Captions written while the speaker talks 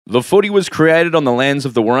The footy was created on the lands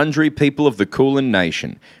of the Wurundjeri people of the Kulin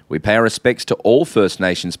Nation. We pay our respects to all First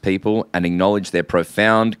Nations people and acknowledge their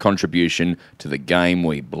profound contribution to the game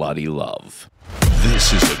we bloody love.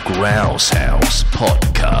 This is a Grouse House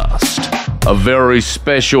podcast. A very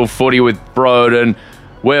special footy with Broden.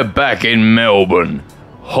 We're back in Melbourne.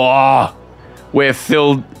 We're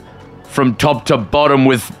filled from top to bottom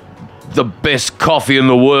with the best coffee in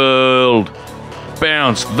the world.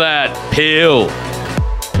 Bounce that pill.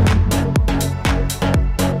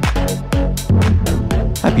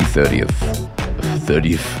 Happy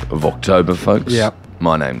 30th of October, folks. Yep.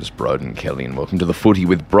 My name's Broden Kelly, and welcome to the Footy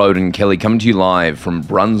with Broden Kelly, coming to you live from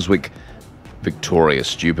Brunswick, Victoria,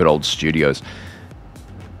 stupid old studios.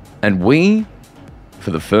 And we,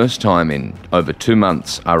 for the first time in over 2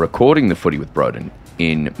 months, are recording the Footy with Broden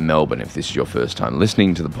in Melbourne. If this is your first time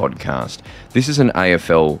listening to the podcast, this is an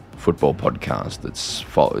AFL football podcast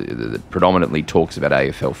that predominantly talks about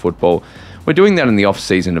AFL football. We're doing that in the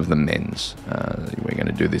off-season of the men's. We're going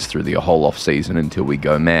to do this through the whole off-season until we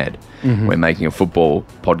go mad. Mm-hmm. We're making a football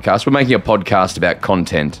podcast. We're making a podcast about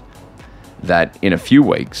content that in a few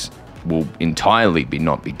weeks will entirely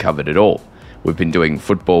not be covered at all. We've been doing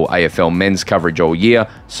football AFL men's coverage all year.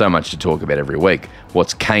 So much to talk about every week.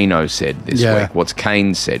 What's Kano said this week? What's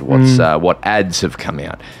Kane said? What ads have come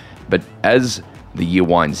out? But as the year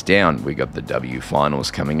winds down, we got the W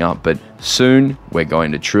finals coming up, but soon we're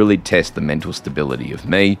going to truly test the mental stability of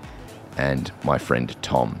me and my friend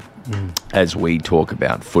Tom as we talk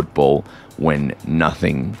about football when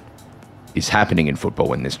nothing is happening in football,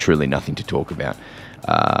 when there's truly nothing to talk about.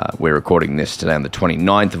 We're recording this today on the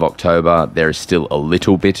 29th of October. There is still a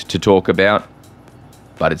little bit to talk about,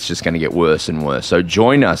 but it's just going to get worse and worse. So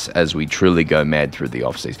join us as we truly go mad through the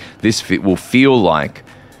off-season. This will feel like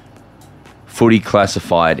Footy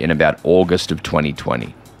Classified in about August of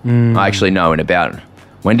 2020. Actually, no, when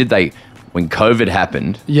COVID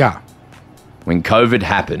happened. Yeah. When COVID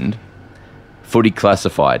happened, Footy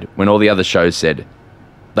Classified, when all the other shows said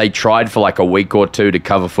they tried for like a week or two to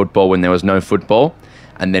cover football when there was no football,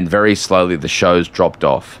 and then very slowly the shows dropped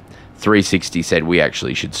off. 360 said we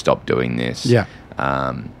actually should stop doing this. Yeah.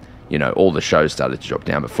 All the shows started to drop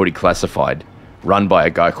down, but Footy Classified, run by a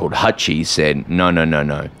guy called Hutchie, said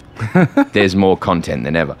no. There's more content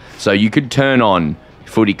than ever. So you could turn on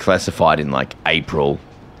Footy Classified in like April,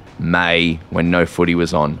 May, when no footy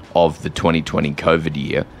was on of the 2020 COVID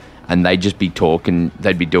year, and they'd just be talking.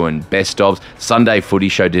 They'd be doing best ofs. Sunday Footy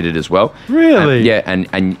Show did it as well. Really?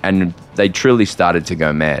 And they truly started to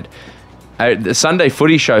go mad. The Sunday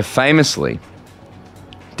Footy Show famously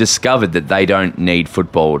discovered that they don't need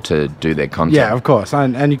football to do their content. Yeah, of course,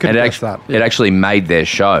 and you could guess that. Yeah. It actually made their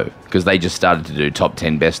show because they just started to do top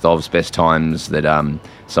 10 best ofs, best times that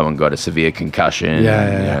someone got a severe concussion.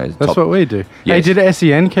 Yeah. That's what we do. Yes. Hey, did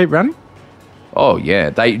SEN keep running? Oh, yeah.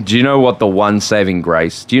 Do you know what the one saving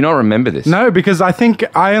grace? Do you not remember this? No, because I think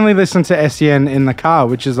I only listen to SEN in the car,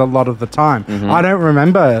 which is a lot of the time. Mm-hmm. I don't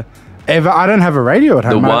remember ever. I don't have a radio at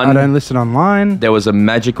home. I don't listen online. There was a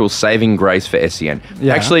magical saving grace for SEN.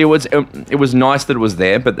 Yeah. Actually, it was nice that it was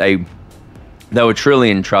there, but they were truly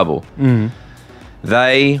in trouble. Mm.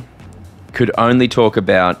 They could only talk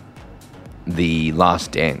about The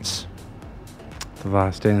Last Dance. The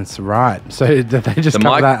Last Dance, right. So did they just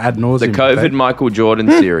cover that ad nauseum? The COVID Michael Jordan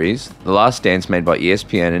series, The Last Dance, made by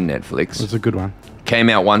ESPN and Netflix. It was a good one. Came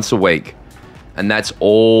out once a week. And that's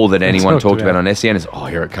all that anyone talked about on SEN is,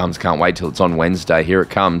 here it comes, can't wait till it's on Wednesday, here it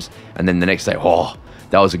comes. And then the next day,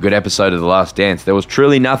 that was a good episode of The Last Dance. There was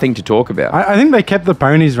truly nothing to talk about. I think they kept the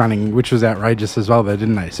ponies running, which was outrageous as well, though,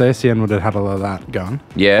 didn't they? So SEN would have had a lot of that going.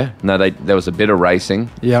 Yeah, no, there was a bit of racing.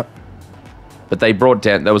 Yep. But they brought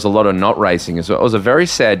down, there was a lot of not racing as well. It was a very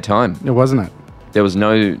sad time. It wasn't it? There was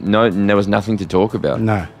there was nothing to talk about.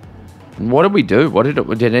 No. And what did we do?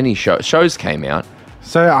 Did any shows came out?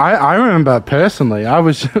 So I remember personally,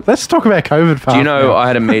 let's talk about COVID for Do you know, I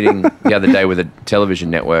had a meeting the other day with a television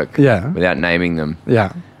network, without naming them.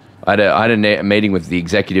 Yeah. I had a meeting with the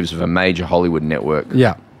executives of a major Hollywood network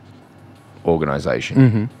organization.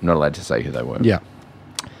 Mm-hmm. I'm not allowed to say who they were. Yeah.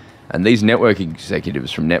 And these network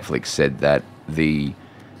executives from Netflix said that if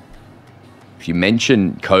you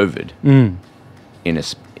mention COVID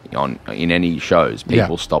in any shows,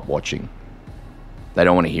 people stop watching. They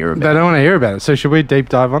don't want to hear about it. So should we deep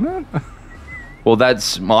dive on that? Well,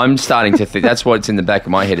 I'm starting to think, that's what's in the back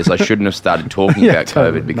of my head is I shouldn't have started talking about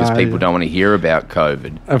COVID because people don't want to hear about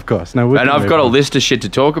COVID. Of course. No. And I've got a list of shit to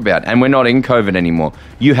talk about, and we're not in COVID anymore.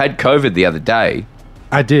 You had COVID the other day.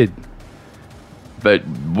 I did. But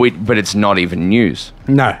it's not even news.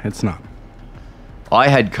 No, it's not. I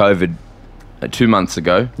had COVID 2 months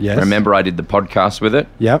ago. Yes. Remember, I did the podcast with it.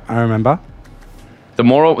 Yep, I remember. The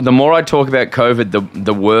more I talk about COVID,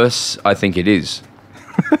 the worse I think it is.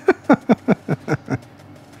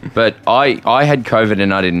 But I had COVID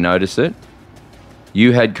and I didn't notice it.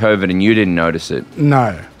 You had COVID and you didn't notice it.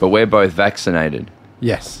 No. But we're both vaccinated.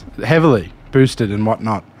 Yes, heavily boosted and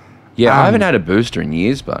whatnot. Yeah, I haven't had a booster in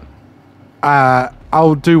years, but...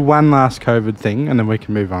 I'll do one last COVID thing and then we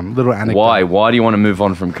can move on. Little anecdote. Why? Why do you want to move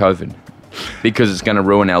on from COVID? Because it's going to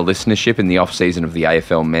ruin our listenership in the off-season of the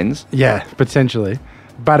AFL men's? Yeah, potentially.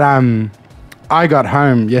 But I got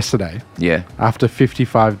home yesterday. Yeah. After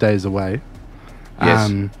 55 days away.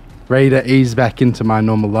 Yes. Ready to ease back into my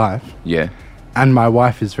normal life. Yeah. And my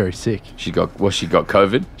wife is very sick. She got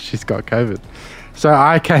COVID? She's got COVID. So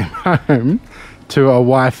I came home to a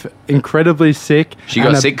wife incredibly sick. She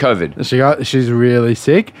got sick COVID? She's really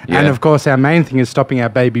sick. Yeah. And of course our main thing is stopping our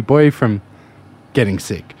baby boy from getting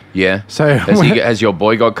sick. Yeah. So has your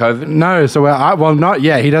boy got COVID? No. So not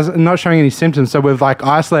yet. He doesn't. Not showing any symptoms. So we've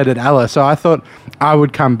isolated Ella. So I thought I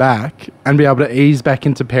would come back and be able to ease back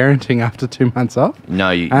into parenting after 2 months off.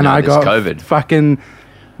 I got COVID. Fucking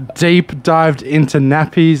deep dived into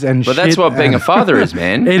nappies and shit. But that's what being a father is,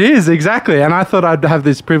 man. It is, exactly. And I thought I'd have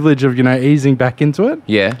this privilege of easing back into it.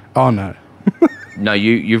 Yeah. Oh no. No,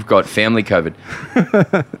 you've got family COVID.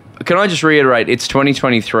 Can I just reiterate? It's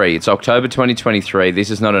 2023. It's October 2023. This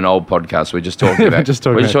is not an old podcast. We're just talking about. We're just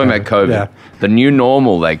talking about COVID. Yeah. The new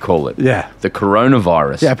normal, they call it. Yeah. The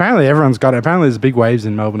coronavirus. Yeah. Apparently everyone's got it. Apparently there's big waves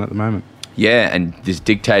in Melbourne at the moment. Yeah, and this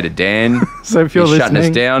dictator Dan. So if you're shutting us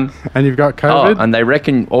listening down, and you've got COVID, and they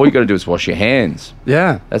reckon all you got to do is wash your hands.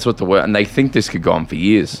 Yeah. That's what and they think this could go on for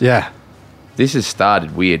years. Yeah. This has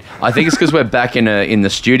started weird. I think it's because we're back in the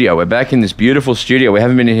studio. We're back in this beautiful studio. We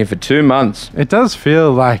haven't been in here for 2 months. It does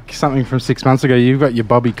feel like something from 6 months ago. You've got your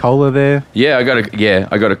Bobby Cola there. Yeah, I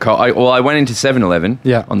got a cola. I went into 7-Eleven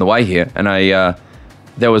on the way here, and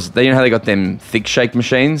there was, you know how they got them thick shake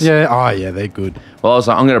machines? Yeah. Oh, yeah, they're good. Well, I was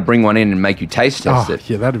like, I'm going to bring one in and make you taste test it.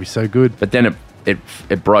 Yeah, that'd be so good. But then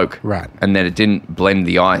it broke. Right. And then it didn't blend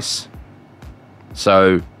the ice.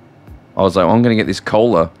 So I was like, I'm going to get this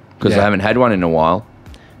cola because I haven't had one in a while.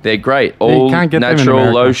 They're great. All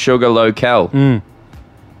natural, low sugar, low cal.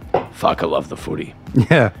 Fuck, I love the footy.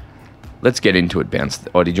 Yeah. Let's get into it, Bounce.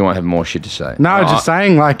 Or did you want to have more shit to say? No, just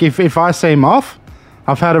saying, if I seem off,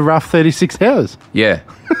 I've had a rough 36 hours. Yeah.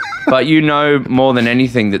 But you know more than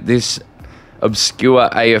anything that this obscure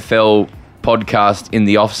AFL podcast in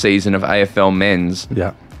the off-season of AFL men's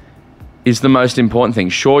is the most important thing.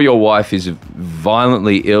 Sure, your wife is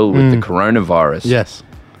violently ill with the coronavirus. Yes.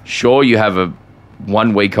 Sure, you have a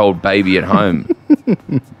 1 week old baby at home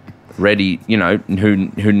ready,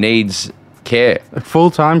 who needs care.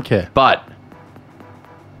 Full-time care. But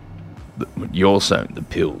you also, the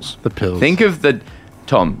pills. The pills. Think of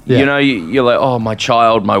Tom, you're like, oh, my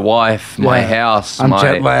child, my wife, my house. I'm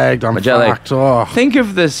jet-lagged, I'm fucked. Oh. Think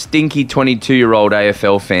of the stinky 22-year-old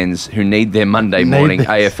AFL fans who need their Monday morning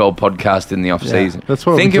AFL podcast in the off-season. That's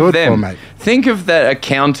what we do it for, mate. Think of that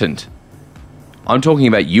accountant. I'm talking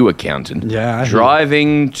about you, accountant. Yeah.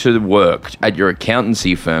 Driving to work at your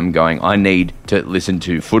accountancy firm going, I need to listen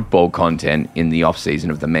to football content in the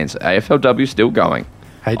off-season of the men's. AFLW still going.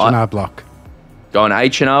 H&R Block. Going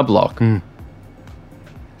H&R Block.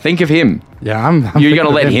 Think of him. Yeah, I'm You're going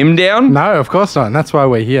to let him down? No, of course not. And that's why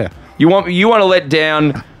we're here. You want to let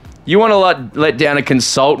down a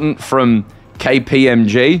consultant from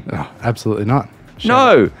KPMG? Oh, absolutely not.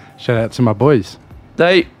 Shout out to my boys.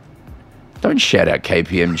 They don't shout out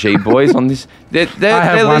KPMG boys on this. I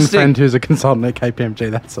have one friend who's a consultant at KPMG,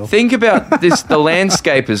 that's all. Think about this, the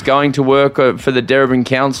landscapers going to work for the Darebin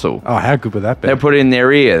Council. Oh, how good would that be? They put it in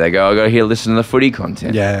their ear. They go, I got to hear, listen to the footy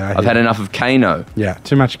content. Yeah, I've had enough of Kano. Yeah,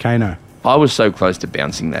 too much Kano. I was so close to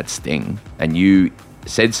bouncing that sting, and you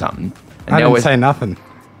said something. And I didn't say nothing.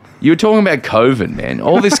 You were talking about COVID, man.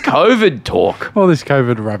 All this COVID talk. All this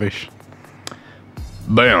COVID rubbish.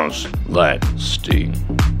 Bounce that sting.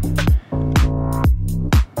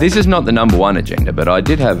 This is not the number one agenda, but I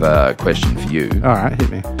did have a question for you. All right, hit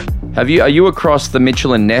me. Are you across the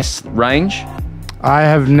Mitchell and Ness range? I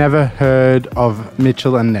have never heard of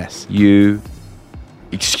Mitchell and Ness.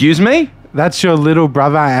 Excuse me? That's your little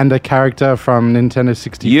brother and a character from Nintendo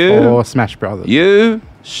 64 Smash Brothers. You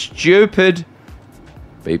stupid...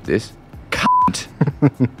 Beep this. Cunt.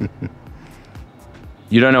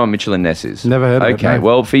 You don't know what Mitchell and Ness is? Never heard of it, Okay, no.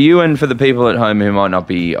 well, for you and for the people at home who might not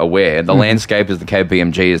be aware, the landscapers, the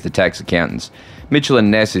KPMG, the tax accountants. Mitchell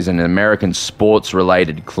and Ness is an American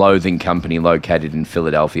sports-related clothing company located in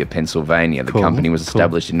Philadelphia, Pennsylvania. The company was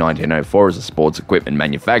established in 1904 as a sports equipment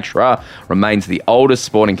manufacturer, remains the oldest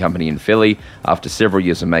sporting company in Philly. After several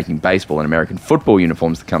years of making baseball and American football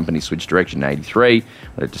uniforms, the company switched direction in 1983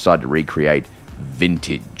 when it decided to recreate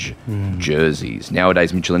vintage jerseys.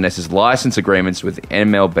 Nowadays, Mitchell & Ness's license agreements with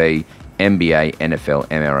MLB, NBA, NFL,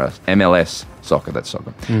 MLS, soccer, that's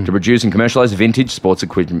soccer, to produce and commercialize vintage sports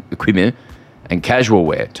equipment and casual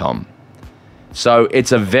wear, Tom. So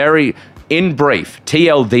it's a very, in brief,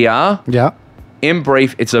 TLDR, Yeah. in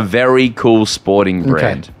brief, it's a very cool sporting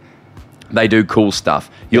brand. They do cool stuff.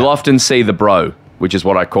 You'll often see the bro, which is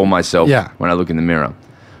what I call myself when I look in the mirror.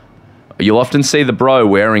 You'll often see the bro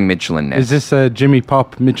wearing Mitchell and Ness. Is this a Jimmy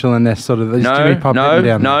Pop, Mitchell and Ness sort of? Is No, Jimmy Pop no,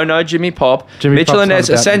 down there? no, Jimmy Pop. Jimmy Mitchell Pop's and not Ness,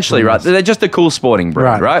 about essentially, Mitchell right? and Ness. They're just a cool sporting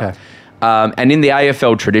brand, right? Okay. And in the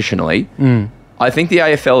AFL traditionally, I think the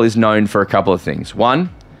AFL is known for a couple of things.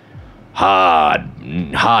 One,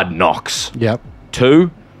 hard knocks. Yep.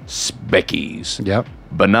 Two, speckies. Yep.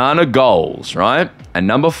 Banana goals, right? And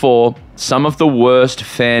number 4, some of the worst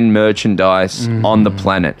fan merchandise on the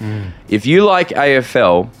planet. If you like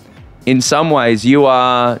AFL, in some ways you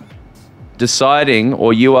are deciding,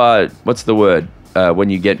 or you are, what's the word, when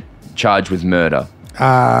you get charged with murder?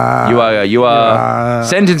 You are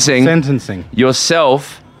sentencing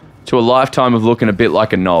yourself to a lifetime of looking a bit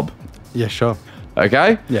like a knob. Yeah, sure.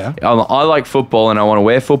 Okay? Yeah. I like football and I want to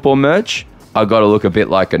wear football merch. I got to look a bit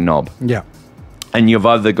like a knob. Yeah. And you've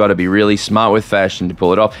either got to be really smart with fashion to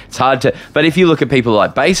pull it off. It's hard to... But if you look at people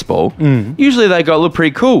like baseball, usually they got to look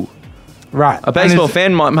pretty cool. Right. A baseball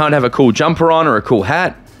fan might have a cool jumper on or a cool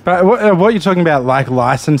hat. But what are you talking about, like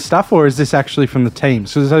licensed stuff, or is this actually from the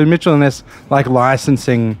teams? So Mitchell and Ness, like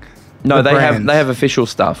licensing. No, the brands. they have official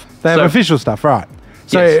stuff. They have official stuff, right?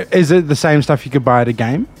 So Yes. is it the same stuff you could buy at a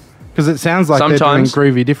game? Because it sounds like they're doing Sometimes.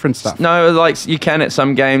 groovy different stuff. No, like you can at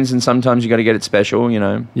some games, and sometimes you got to get it special, you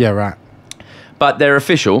know. Yeah, right. But they're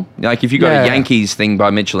official. Like if you got a Yankees thing by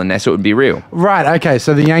Mitchell and Ness, it would be real. Right, okay.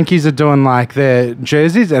 So the Yankees are doing like their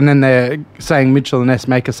jerseys, and then they're saying Mitchell and Ness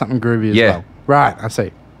make us something groovy as well. Right, I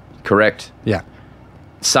see. Correct. Yeah.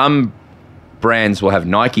 Some brands will have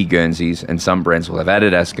Nike Guernseys, and some brands will have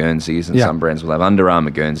Adidas Guernseys, and some brands will have Under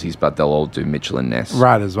Armour Guernseys, but they'll all do Mitchell and Ness.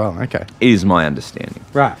 Right as well. Okay. Is my understanding.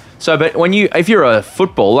 Right. So, but if you're a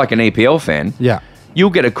football, like an EPL fan, Yeah.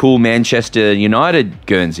 you'll get a cool Manchester United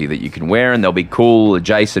Guernsey that you can wear, and there'll be cool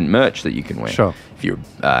adjacent merch that you can wear. Sure. If you're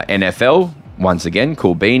NFL, once again,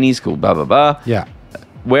 cool beanies, cool blah, blah, blah. Yeah.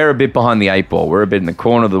 We're a bit behind the 8 ball. We're a bit in the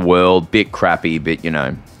corner of the world, bit crappy, bit, you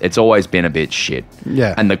know, it's always been a bit shit.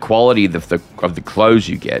 Yeah. And the quality of the clothes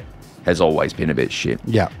you get has always been a bit shit.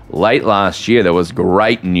 Yeah. Late last year, there was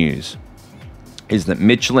great news, is that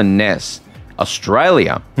Mitchell and Ness,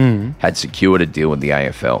 Australia, had secured a deal with the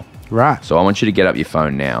AFL. Right. So I want you to get up your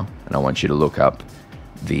phone now, and I want you to look up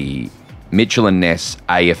the Mitchell and Ness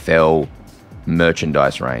AFL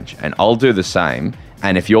merchandise range. And I'll do the same.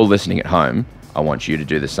 And if you're listening at home, I want you to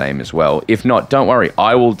do the same as well. If not, don't worry.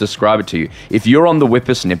 I will describe it to you. If you're on the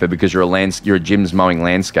whippersnipper because you're a Jim's mowing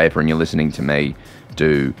landscaper and you're listening to me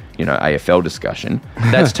do, you know, AFL discussion,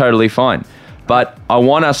 that's totally fine. But I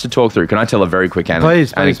want us to talk through. Can I tell a very quick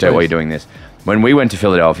anecdote while you're doing this? When we went to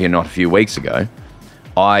Philadelphia not a few weeks ago,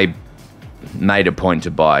 I made a point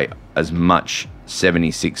to buy as much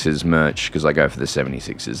 76ers merch, because I go for the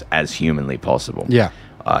 76ers, as humanly possible. Yeah.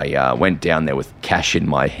 I went down there with cash in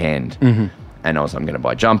my hand, and I'm going to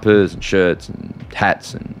buy jumpers and shirts and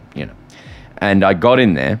hats, and you know. And I got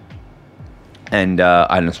in there, and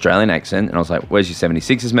I had an Australian accent, and I was like, "Where's your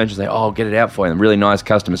 76ers merch?" He's like, "Oh, I'll get it out for you." And really nice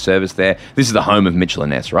customer service there. This is the home of Mitchell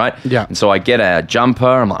and Ness, right? Yeah. And so I get a jumper.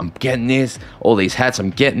 I'm like, "I'm getting this. All these hats,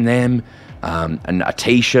 I'm getting them." And a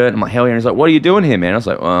T-shirt. I'm like, hell yeah. And he's like, what are you doing here, man? I was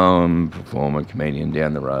like, oh, I'm a performer, comedian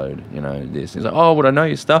down the road, you know, this. He's like, oh, would I know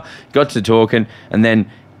your stuff? Got to talking, and then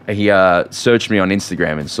he searched me on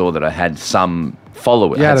Instagram and saw that I had some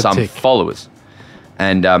followers. Followers.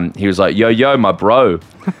 And he was like, yo, my bro.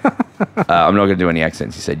 I'm not going to do any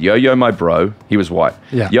accents. He said, yo, my bro. He was white.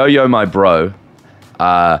 Yeah. Yo, my bro.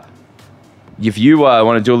 If you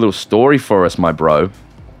want to do a little story for us, my bro,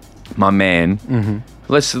 my man,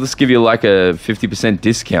 let's give you like a 50%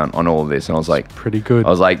 discount on all of this. And I was like, pretty good. I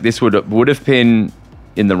was like, this would have been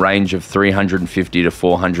in the range of $350 to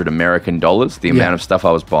 $400 American dollars, the amount of stuff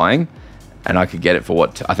I was buying, and I could get it for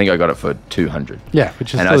what I think I got it for $200. Yeah,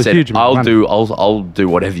 which is and still I said, a huge amount. I'll do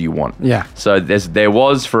whatever you want. Yeah. So there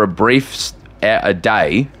was for a brief a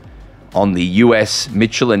day on the US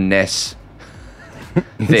Mitchell and Ness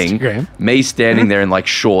thing. Instagram. Me standing there in like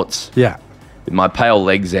shorts. Yeah. With my pale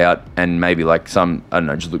legs out and maybe like some, I don't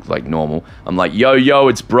know, just look like normal. I'm like, yo,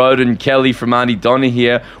 it's Broden Kelly from Auntie Donna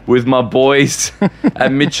here with my boys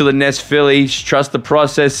at Mitchell and Ness Philly. Trust the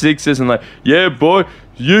process, Sixers. And like, yeah, boy,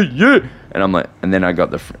 yeah. And I'm like, and then I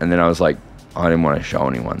was like, I didn't want to show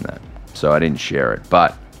anyone that. So I didn't share it,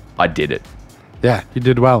 but I did it. Yeah, you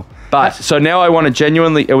did well. But so now I want to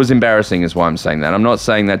genuinely, it was embarrassing is why I'm saying that. I'm not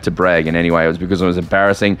saying that to brag in any way. It was because it was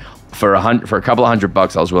embarrassing. For a couple of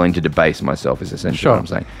 $100, I was willing to debase myself is essentially what I'm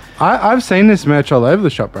saying. I've seen this merch all over the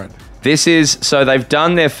shop, bro. So they've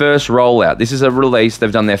done their first rollout. This is a release.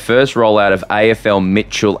 They've done their first rollout of AFL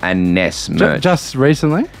Mitchell and Ness merch. Just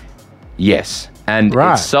recently? Yes. And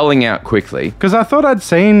it's selling out quickly. Because I thought I'd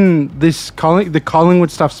seen the Collingwood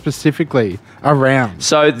stuff specifically around.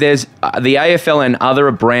 So there's the AFL and other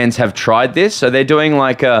brands have tried this. So they're doing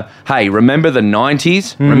like hey, remember the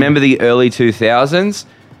 90s? Remember the early 2000s?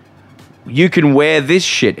 You can wear this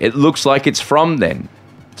shit. It looks like it's from then.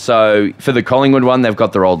 So for the Collingwood one, they've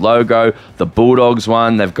got their old logo. The Bulldogs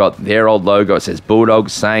one, they've got their old logo. It says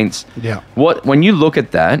Bulldogs, Saints. Yeah. When you look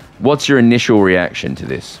at that, what's your initial reaction to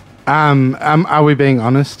this? Are we being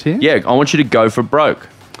honest here? Yeah, I want you to go for broke.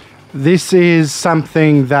 This is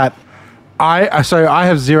something that I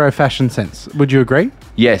have zero fashion sense. Would you agree?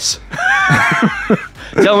 Yes.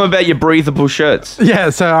 Tell them about your breathable shirts. Yeah,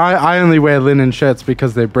 so I only wear linen shirts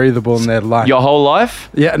because they're breathable and they're light. Your whole life?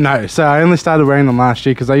 Yeah, no. So I only started wearing them last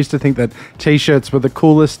year because I used to think that T-shirts were the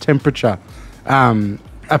coolest temperature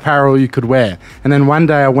apparel you could wear. And then one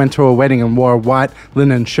day I went to a wedding and wore a white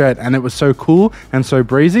linen shirt and it was so cool and so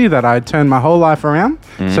breezy that I turned my whole life around.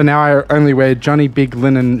 So now I only wear Johnny Big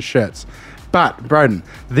linen shirts. But, Broden,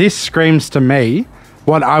 this screams to me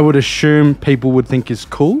what I would assume people would think is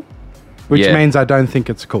cool. Which means I don't think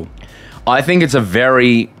it's cool. I think it's a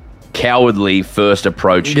very cowardly first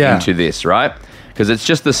approach into this, right? Because it's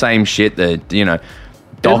just the same shit that,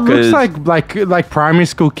 Dockers. It looks like primary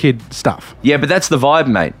school kid stuff. Yeah, but that's the vibe,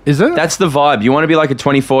 mate. Is it? That's the vibe. You want to be like a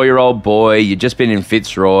 24-year-old boy. You've just been in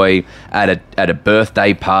Fitzroy at a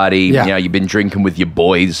birthday party. Yeah. You've been drinking with your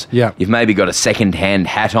boys. Yeah. You've maybe got a second-hand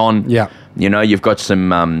hat on. Yeah. You've got some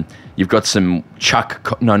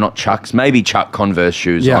not Chucks, maybe Chuck Converse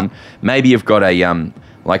shoes on. Maybe you've got a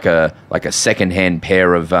like a second-hand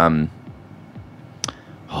pair of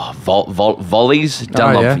volleys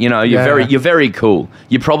done off. You're very cool.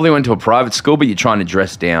 You probably went to a private school, but you're trying to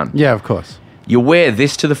dress down. Yeah, of course. You wear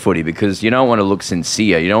this to the footy because you don't want to look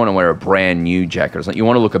sincere. You don't want to wear a brand new jacket or something. You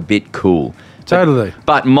want to look a bit cool. Totally.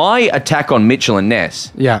 But my attack on Mitchell and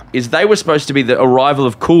Ness is they were supposed to be the arrival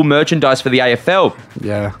of cool merchandise for the AFL.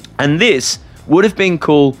 Yeah. And this would have been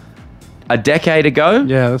cool a decade ago.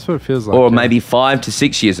 Yeah, that's what it feels like. Or maybe 5 to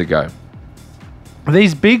 6 years ago.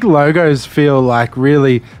 These big logos feel like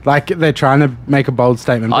really like they're trying to make a bold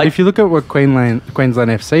statement. But if you look at what Queensland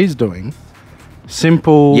FC is doing,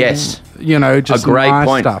 simple, just a great nice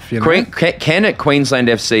point. Stuff. Ken at Queensland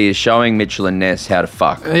FC is showing Mitchell and Ness how to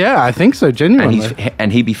fuck. Yeah, I think so, genuinely.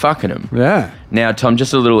 And he be fucking them. Yeah. Now, Tom,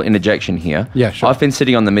 just a little interjection here. Yeah, sure. I've been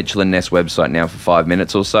sitting on the Mitchell and Ness website now for 5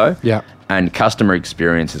 minutes or so. Yeah. And customer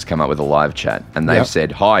experience has come up with a live chat. And they've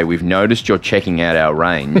said, hi, we've noticed you're checking out our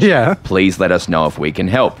range. Yeah. Please let us know if we can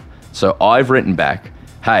help. So I've written back,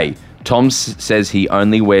 hey, Tom says he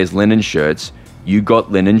only wears linen shirts. You got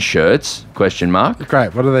linen shirts? ? Great.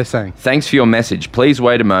 What are they saying? Thanks for your message. Please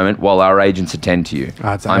wait a moment while our agents attend to you.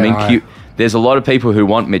 I'm in queue. There's a lot of people who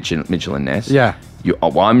want Mitchell and Ness. Yeah.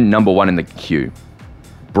 I'm number one in the queue.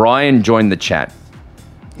 Brian joined the chat.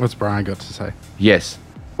 What's Brian got to say? Yes.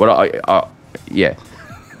 Yeah.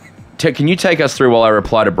 Can you take us through while I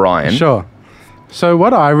reply to Brian? Sure. So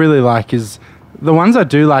what I really like is the ones I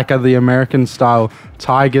do like are the American style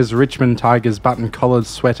Richmond Tigers button collared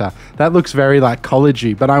sweater. That looks very like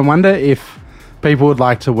collegey, but I wonder if people would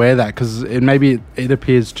like to wear that because it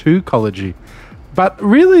appears too collegey. But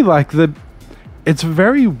really it's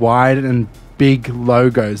very wide and big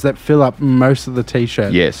logos that fill up most of the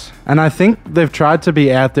t-shirt. Yes. And I think they've tried to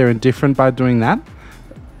be out there and different by doing that.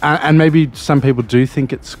 And maybe some people do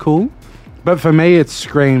think it's cool. But for me, it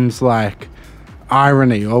screams like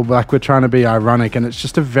irony or like we're trying to be ironic. And it's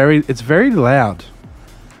just it's very loud.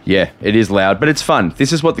 Yeah, it is loud, but it's fun.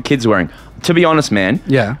 This is what the kids are wearing. To be honest, man.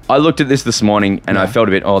 Yeah. I looked at this morning and I felt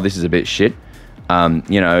a bit, this is a bit shit. But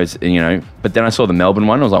then I saw the Melbourne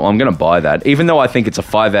one. I was like, well, I'm going to buy that. Even though I think it's a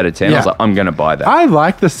 5 out of 10, I was like, I'm going to buy that. I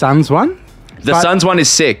like the Suns one. The Suns one is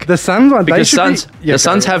sick. The Suns one, because the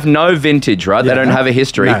Suns have no vintage, right? They don't have a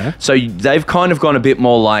history. No. So they've kind of gone a bit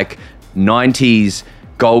more like 90s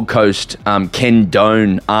Gold Coast Ken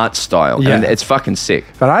Doan art style. Yeah. And it's fucking sick.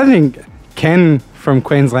 But I think Ken from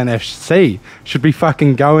Queensland FC should be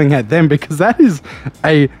fucking going at them, because that is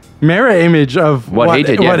a mirror image of what he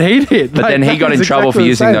did. Yeah. What he did. But then he got in trouble for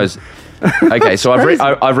using those. Okay, so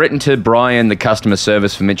I've written to Brian, the customer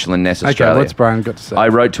service for Mitchell and Ness Australia. Okay, what's Brian got to say? I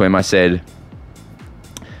wrote to him. I said,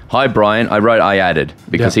 "Hi Brian." I added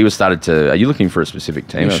because he was started to. Are you looking for a specific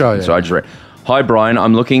team? Sure. Yeah, so I just read, "Hi Brian,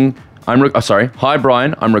 Hi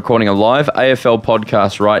Brian, I'm recording a live AFL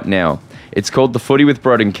podcast right now. It's called The Footy with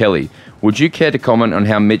Brod and Kelly. Would you care to comment on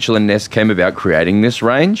how Mitchell and Ness came about creating this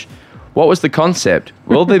range? What was the concept?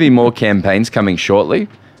 Will there be more campaigns coming shortly?"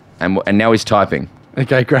 And now he's typing.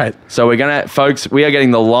 Okay, great. So we are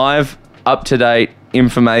getting the live, up-to-date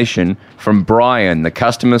information from Brian, the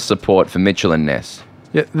customer support for Mitchell and Ness.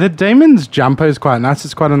 Yeah, the Demons jumper is quite nice.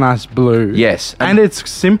 It's quite a nice blue. Yes. And it's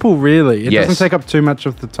simple, really. It doesn't take up too much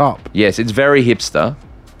of the top. Yes, it's very hipster,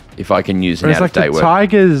 if I can use an It's like out-of-date the word.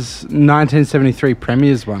 Tigers 1973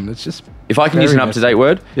 Premiers one. It's just... If I can use an up-to-date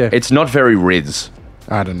word, it's not very Riz.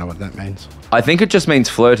 I don't know what that means. I think it just means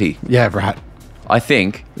flirty. Yeah, right. I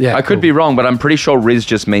think. Yeah, I could be wrong, but I'm pretty sure Riz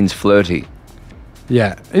just means flirty.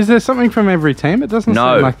 Yeah. Is there something from every team? It doesn't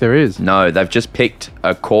seem like there is. No, they've just picked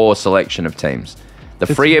a core selection of teams. The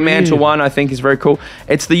It's Fremantle weird. one, I think, is very cool.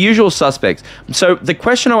 It's the usual suspects. So the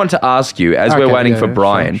question I want to ask you, as we're waiting for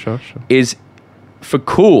Brian, sure. is for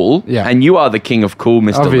cool, and you are the king of cool,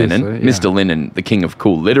 Mr. Obviously, Linnon. yeah. Mr. Linnon, the king of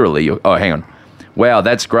cool, literally. Oh, hang on. Wow,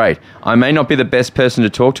 that's great. I may not be the best person to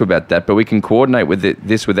talk to about that, but we can coordinate with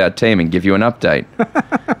this with our team and give you an update.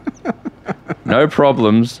 No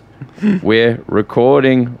problems. We're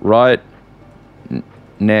recording right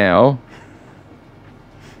now,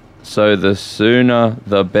 so the sooner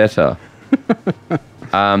the better.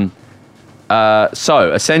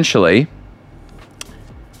 So, essentially,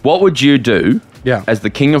 what would you do as the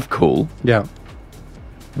king of cool? Yeah.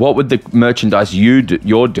 What would the merchandise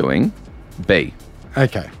you're doing be?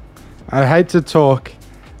 Okay. I hate to talk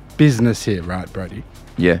business here, right, Brody?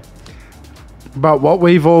 Yeah. But what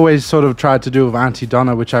we've always sort of tried to do with Auntie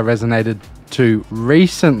Donna, which I resonated to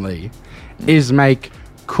recently, is make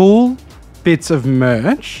cool bits of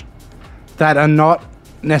merch that are not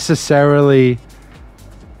necessarily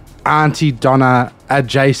Auntie Donna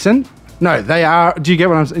adjacent. No, they are. Do you get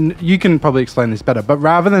what I'm saying? You can probably explain this better. But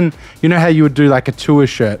rather than, you know how you would do like a tour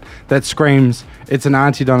shirt that screams it's an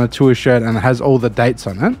Auntie Donna tour shirt and it has all the dates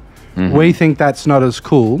on it, we think that's not as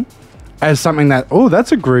cool as something that, oh,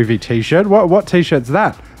 that's a groovy t-shirt. What t-shirt's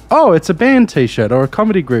that? Oh, it's a band t-shirt or a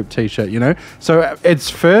comedy group t-shirt, you know? So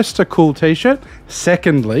it's first a cool t-shirt.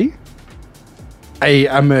 Secondly, a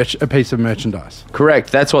piece of merchandise.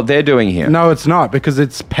 Correct. That's what they're doing here. No, it's not, because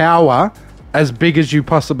it's power as big as you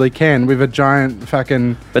possibly can with a giant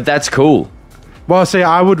fucking... But that's cool. Well, see,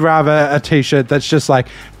 I would rather a t-shirt that's just like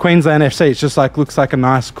Queensland FC. It's just like, looks like a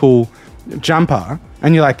nice, cool jumper.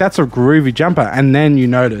 And you're like, that's a groovy jumper. And then you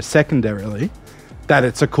notice secondarily that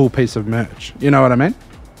it's a cool piece of merch. You know what I mean?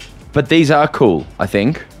 But these are cool, I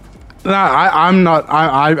think. No, I'm not.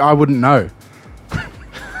 I wouldn't know.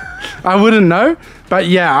 I wouldn't know. But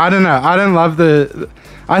yeah, I don't know. I don't love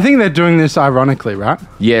I think they're doing this ironically, right?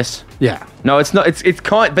 Yes. Yeah. No, it's not. It's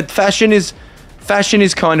kind. But fashion is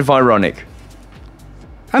kind of ironic.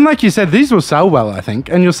 And like you said, these will sell well, I think.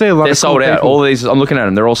 And you'll see a lot They're of cool sold out. people. All these, I'm looking at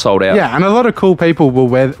them. They're all sold out. Yeah, and a lot of cool people will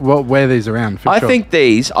wear these around, for I sure. think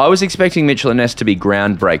I was expecting Mitchell and Ness to be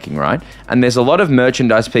groundbreaking, right? And there's a lot of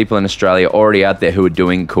merchandise people in Australia already out there who are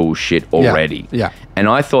doing cool shit already. Yeah. And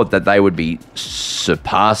I thought that they would be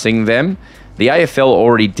surpassing them. The AFL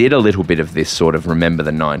already did a little bit of this sort of remember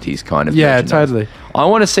the 90s kind of merchandise. Totally. I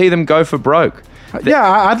want to see them go for broke. Yeah,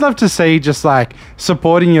 I'd love to see just like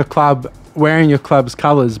supporting your club, wearing your club's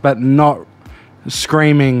colours, but not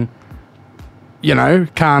screaming, you know,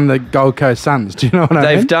 Khan the Gold Coast Suns. Do you know what I mean?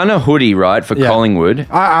 They've done a hoodie, right, for Collingwood.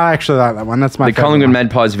 I actually like that one. That's my The favourite Collingwood one.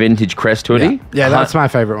 Magpies vintage crest hoodie. Yeah, that's my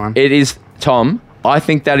favourite one. It is, Tom, I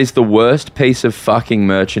think that is the worst piece of fucking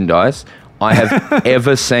merchandise I have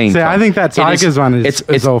ever seen. See, Tom. I think that Tigers one is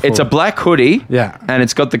awful. It's a black hoodie. Yeah. And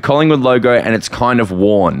it's got the Collingwood logo and it's kind of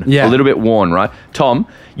worn. Yeah. A little bit worn, right? Tom,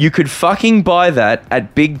 you could fucking buy that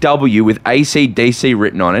at Big W with AC/DC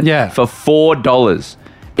written on it for $4.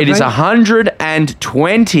 It is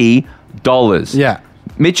 $120. Yeah.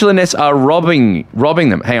 Mitchell and Ness are robbing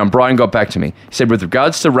them. Hang on, Brian got back to me. He said, with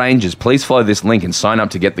regards to Rangers, please follow this link and sign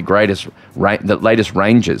up to get the latest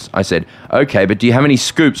Rangers. I said, okay, but do you have any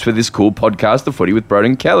scoops for this cool podcast, The Footy with Brod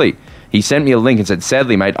and Kelly? He sent me a link and said,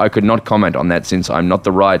 sadly, mate, I could not comment on that since I'm not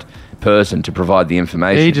the right person to provide the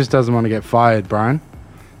information. He just doesn't want to get fired, Brian.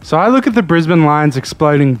 So I look at the Brisbane Lions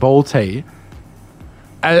exploding ball tee.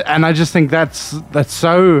 And I just think that's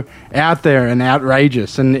so out there and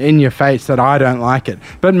outrageous and in your face that I don't like it.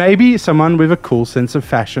 But maybe someone with a cool sense of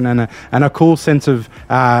fashion and a cool sense of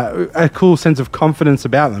confidence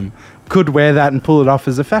about them could wear that and pull it off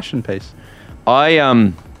as a fashion piece.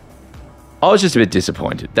 I was just a bit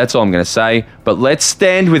disappointed. That's all I'm going to say. But let's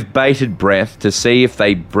stand with bated breath to see if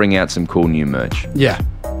they bring out some cool new merch. Yeah.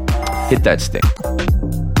 Hit that stick.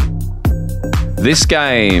 This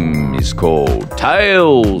game is called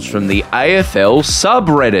Tales from the AFL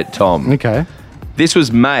subreddit, Tom. Okay. This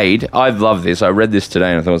was made, I love this, I read this today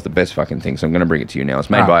and I thought it was the best fucking thing, so I'm going to bring it to you now. It's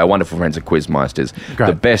made by our wonderful friends at Meisters. Great.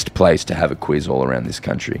 The best place to have a quiz all around this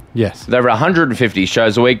country. Yes. With over 150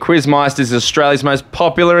 shows a week, Meisters is Australia's most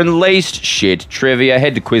popular and least shit trivia.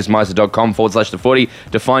 Head to quizmeister.com/the40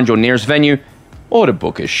 to find your nearest venue or to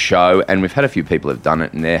book a show. And we've had a few people have done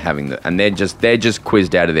it and they're just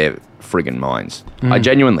quizzed out of their friggin' minds. I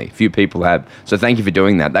genuinely, few people have. So thank you for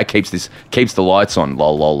doing that. That keeps the lights on.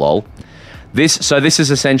 Lol, lol, lol. This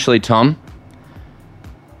is essentially, Tom,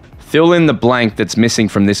 fill in the blank that's missing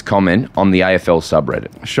from this comment on the AFL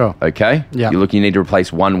subreddit. Sure. Okay? Yeah. You need to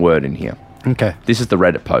replace one word in here. Okay. This is the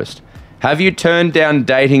Reddit post. Have you turned down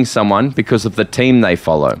dating someone because of the team they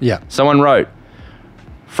follow? Yeah. Someone wrote,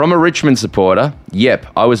 from a Richmond supporter, yep,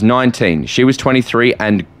 I was 19. She was 23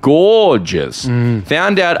 and gorgeous.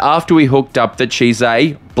 Found out after we hooked up that she's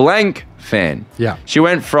a blank fan. Yeah. She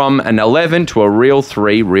went from an 11 to a real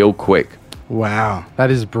 3 real quick. Wow.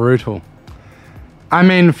 That is brutal. I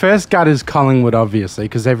mean, first gut is Collingwood, obviously,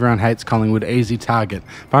 because everyone hates Collingwood. Easy target.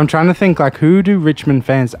 But I'm trying to think, like, who do Richmond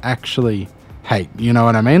fans actually hate? You know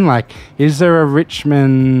what I mean? Like, is there a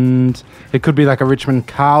Richmond... It could be like a Richmond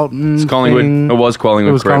Carlton It's Collingwood. thing. It was Collingwood,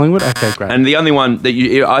 It was correct. Collingwood? Okay, great. And the only one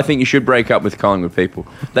that I think you should break up with Collingwood people.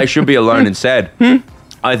 They should be alone and sad.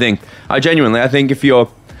 I think if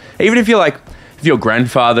your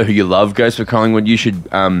grandfather who you love goes for Collingwood, you should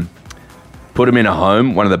put him in a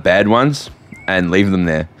home, one of the bad ones, and leave them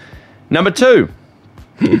there. Number 2.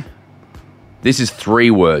 This is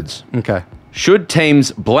 3 words. Okay. Should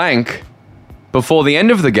teams blank before the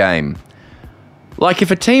end of the game? Like,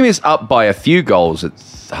 if a team is up by a few goals at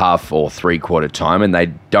half or three-quarter time and they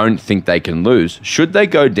don't think they can lose, should they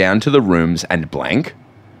go down to the rooms and blank?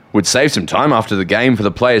 Would save some time after the game for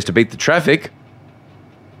the players to beat the traffic.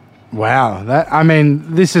 Wow.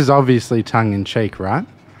 This is obviously tongue-in-cheek, right?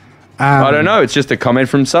 I don't know. It's just a comment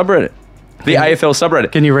from subreddit. The AFL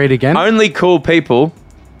subreddit. Can you read again? Only cool people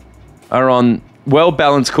are on...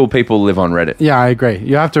 Well-balanced cool people live on Reddit. Yeah, I agree.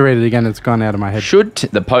 You have to read it again. It's gone out of my head.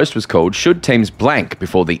 The post was called, should teams blank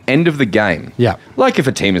before the end of the game? Yeah. Like if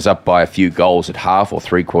a team is up by a few goals at half or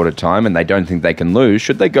three-quarter time and they don't think they can lose,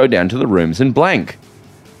 should they go down to the rooms and blank?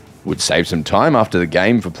 Would save some time after the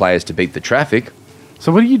game for players to beat the traffic.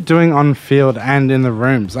 So what are you doing on field and in the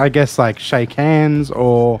rooms? I guess like shake hands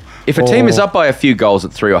or... If a team is up by a few goals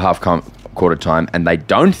at three or half quarter time and they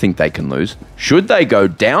don't think they can lose, should they go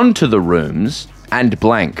down to the rooms and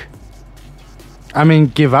blank? I mean,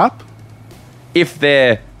 give up? If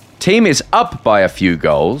their team is up by a few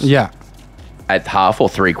goals at half or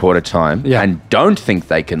three-quarter time and don't think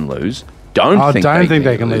they can lose, don't think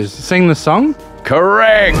they can lose. Sing the song?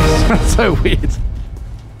 Correct! That's so weird.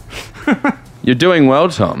 You're doing well,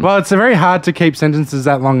 Tom. Well, it's very hard to keep sentences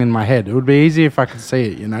that long in my head. It would be easy if I could see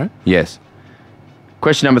it, you know? Yes.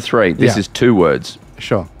 Question number 3. This is 2 words.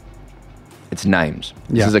 Sure. It's names.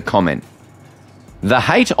 This Yeah. is a comment. The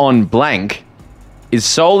hate on blank is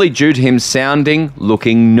solely due to him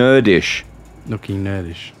looking nerdish. Looking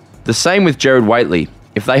nerdish. The same with Jared Waitley.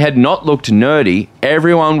 If they had not looked nerdy,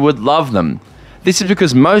 everyone would love them. This is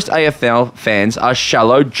because most AFL fans are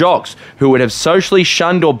shallow jocks who would have socially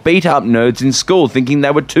shunned or beat up nerds in school thinking they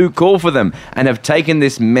were too cool for them and have taken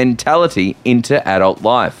this mentality into adult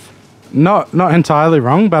life. Not entirely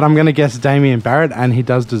wrong, but I'm going to guess Damien Barrett, and he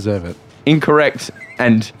does deserve it. Incorrect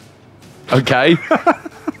and... Okay.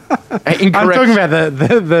 Incorrect. I'm talking about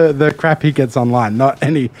the crap he gets online, not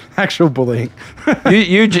any actual bullying.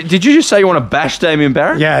 Did you just say you want to bash Damien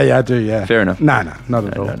Barrett? Yeah, I do, yeah. Fair enough. No, not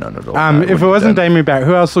at all. No, not at all. If it wasn't Damien Barrett,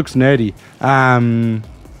 who else looks nerdy? And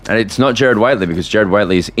it's not Jared Waitley because Jared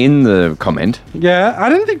Waitley is in the comment. Yeah, I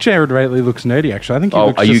don't think Jared Waitley looks nerdy, actually. I think he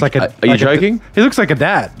looks just like a... Are you joking? He looks like a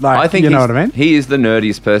dad. Like, I think you know what I mean? He is the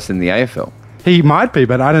nerdiest person in the AFL. He might be,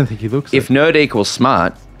 but I don't think he looks If nerd equals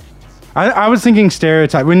smart... I was thinking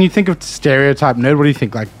stereotype. When you think of stereotype nerd, what do you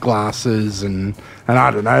think? Like glasses and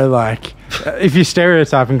I don't know, like if you're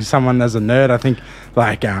stereotyping someone as a nerd, I think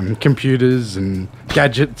like computers and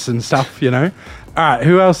gadgets and stuff, you know? All right,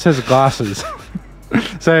 who else has glasses?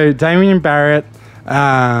 So Damien Barrett,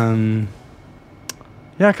 yeah,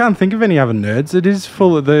 Yeah, I can't think of any other nerds. It is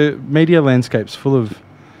full of the media landscape's full of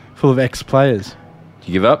ex-players. Do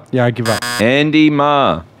you give up? Yeah, I give up. Andy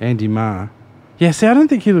Marr. Andy Marr. Yeah, see, I don't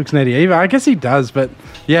think he looks nerdy either. I guess he does, but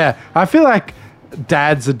yeah, I feel like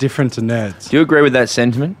dads are different to nerds. Do you agree with that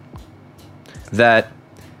sentiment? That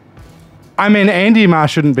I mean, Andy Marr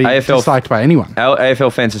shouldn't be disliked by anyone.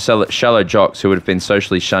 AFL fans are shallow jocks who would have been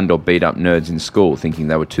socially shunned or beat up nerds in school, thinking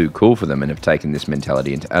they were too cool for them and have taken this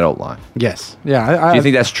mentality into adult life. Yes. Yeah. Do you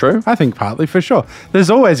think that's true? I think partly, for sure. There's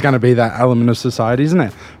always going to be that element of society, isn't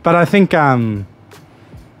it? But I think, I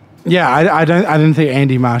don't think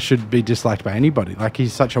Andy Marr should be disliked by anybody. Like,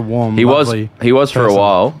 he's such a warm, lovely He was for person. a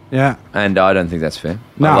while. Yeah. And I don't think that's fair.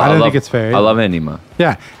 No, I don't think it's fair either. I love Andy Marr.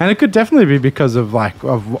 Yeah, and it could definitely be because of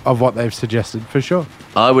of what they've suggested, for sure.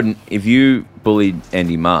 I wouldn't. If you bullied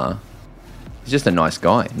Andy Marr, he's just a nice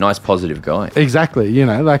guy, nice positive guy. Exactly. You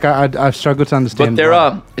know, like I've struggled to understand. But there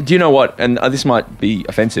are. Do you know what? And this might be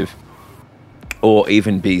offensive, or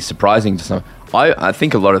even be surprising to some. I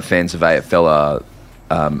think a lot of fans of AFL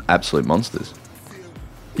are absolute monsters.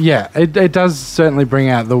 Yeah, it does certainly bring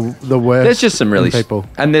out the worst. There's just some really people,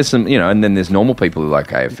 and there's some, and then there's normal people who like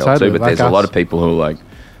AFL totally, too. But like there's us. a lot of people who are like,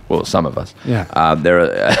 well, some of us. Yeah. There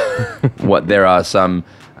are there are some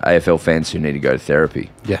AFL fans who need to go to therapy.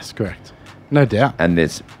 Yes, correct. No doubt. And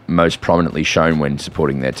it's most prominently shown when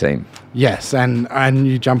supporting their team. Yes, and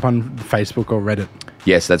you jump on Facebook or Reddit.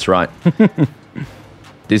 Yes, that's right.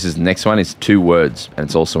 The next one is 2 words, and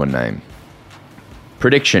it's also a name.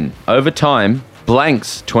 Prediction. Over time,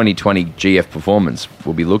 Blank's 2020 GF performance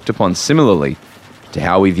will be looked upon similarly to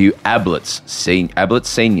how we view Ablett's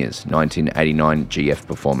Senior's 1989 GF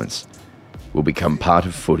performance. Will become part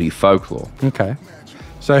of footy folklore. Okay.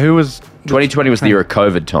 So who was... 2020 was the year of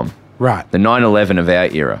COVID, Tom. Right. The 9/11 of our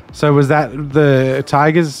era. So was that the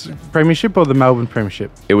Tigers premiership or the Melbourne premiership?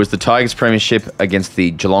 It was the Tigers premiership against the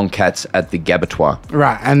Geelong Cats at the Gabatoir.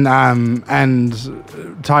 Right,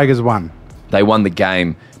 and Tigers won. They won the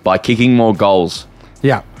game by kicking more goals.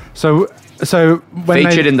 Yeah. So when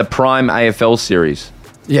Featured in the Prime AFL series.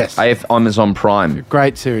 Yes. Amazon Prime.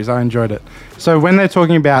 Great series. I enjoyed it. So when they're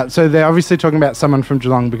talking about... So they're obviously talking about someone from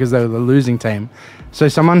Geelong because they were the losing team. So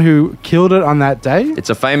someone who killed it on that day? It's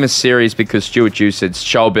a famous series because Stuart Dew said,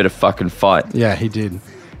 show a bit of fucking fight. Yeah, he did.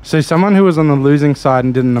 So someone who was on the losing side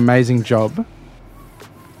and did an amazing job,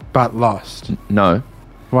 but lost. No.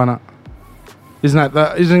 Why not?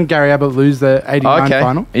 Isn't Gary Ablett lose the 89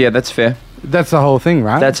 final? Yeah, that's fair. That's the whole thing,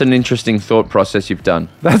 right? That's an interesting thought process you've done.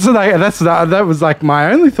 That was like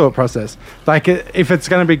my only thought process. Like, if it's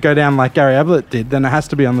going to go down like Gary Ablett did, then it has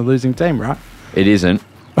to be on the losing team, right? It isn't.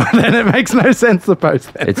 Then it makes no sense to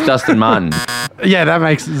post that. It's Dustin Martin. Yeah, that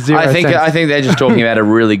makes zero sense. I think they're just talking about a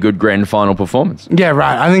really good grand final performance. Yeah,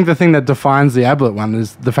 right. I think the thing that defines the Ablett one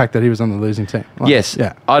is the fact that he was on the losing team. Like, yes.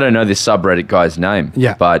 Yeah. I don't know this subreddit guy's name.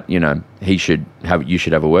 Yeah. But, you should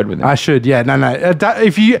have a word with him. I should, yeah. No.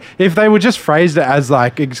 If they were just phrased it as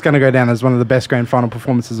like, it's going to go down as one of the best grand final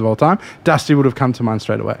performances of all time, Dusty would have come to mind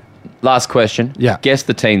straight away. Last question. Yeah. Guess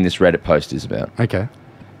the team this Reddit post is about. Okay.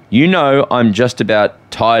 You know I'm just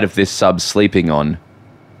about tired of this sub sleeping on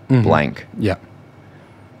blank. Yeah.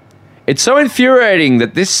 It's so infuriating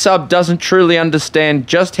that this sub doesn't truly understand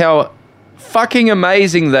just how fucking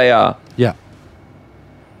amazing they are. Yeah.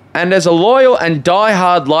 And as a loyal and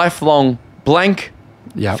die-hard lifelong blank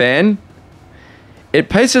fan, it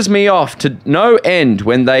pisses me off to no end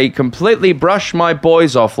when they completely brush my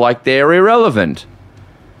boys off like they're irrelevant.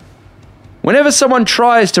 Whenever someone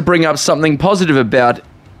tries to bring up something positive about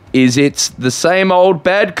it's the same old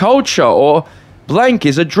bad culture or blank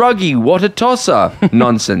is a druggie, what a tosser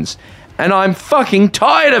nonsense. And I'm fucking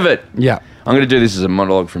tired of it. Yeah. I'm going to do this as a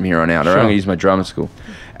monologue from here on out. Sure. I'm going to use my drama school.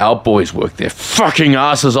 Our boys work their fucking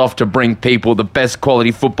asses off to bring people the best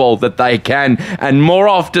quality football that they can, and more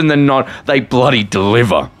often than not, they bloody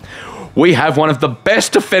deliver. We have one of the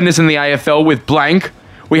best defenders in the AFL with blank.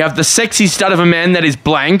 We have the sexy stud of a man that is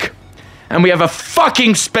blank. And we have a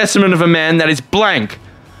fucking specimen of a man that is blank.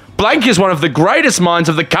 Blank is one of the greatest minds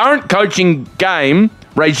of the current coaching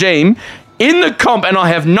regime in the comp, and I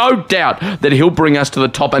have no doubt that he'll bring us to the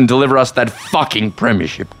top and deliver us that fucking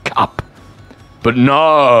premiership cup. But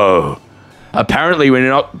no, apparently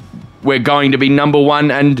we're going to be number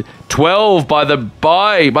 1 and 12 by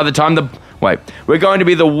the time the we're going to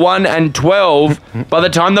be the 1 and 12 by the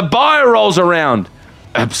time the bye rolls around.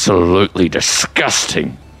 Absolutely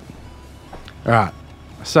disgusting. All right.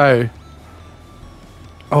 So,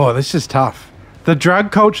 this is tough. The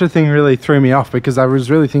drug culture thing really threw me off because I was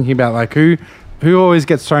really thinking about like who always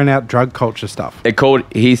gets thrown out drug culture stuff.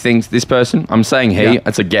 He thinks this person, I'm saying he, Yeah.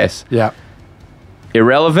 it's a guess. Yeah.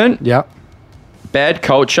 Irrelevant, Yeah. Bad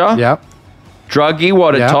culture. Yep. Druggy,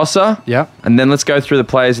 what a Yep. tosser. Yep. And then let's go through the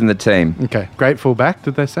players in the team. Okay. Great fullback,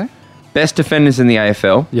 did they say? Best defenders in the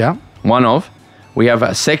AFL. Yeah. One of. We have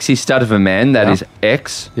a sexy stud of a man that Yeah. is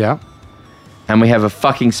X. Yeah. And we have a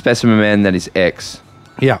fucking specimen man that is X.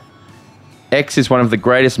 Yeah. X is one of the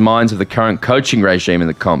greatest minds of the current coaching regime in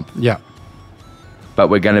the comp. Yeah. But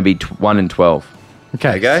we're going to be 1 and 12.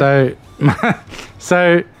 Okay. Okay.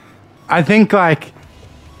 So I think I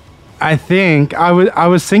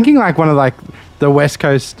was thinking like one of like the West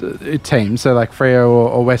Coast teams, so like Freo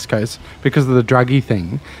or West Coast, because of the druggy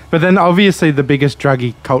thing. But then obviously the biggest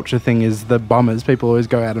druggy culture thing is the Bombers. People always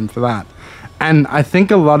go at them for that. And I think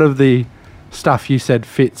a lot of the stuff you said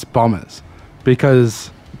fits Bombers, because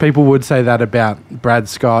people would say that about Brad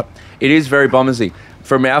Scott. It is very Bombersy.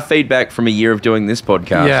 From our feedback from a year of doing this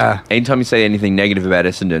podcast, Yeah. anytime you say anything negative about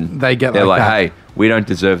Essendon, They're like, that. hey, we don't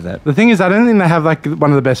deserve that. The thing is, I don't think they have like one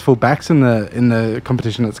of the best fullbacks in the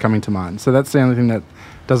competition that's coming to mind. So that's the only thing that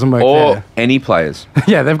doesn't work Or there. any players.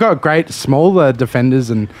 Yeah, they've got great smaller defenders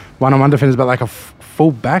and one-on-one defenders, but like a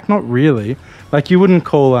fullback, not really. Like you wouldn't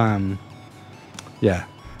call, yeah.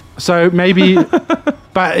 So maybe,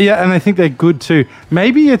 but yeah, and I think they're good too.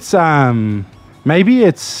 Maybe it's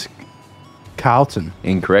Carlton.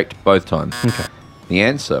 Incorrect both times. Okay. The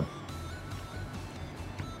answer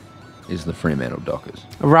is the Fremantle Dockers.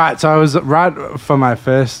 Right, so I was right for my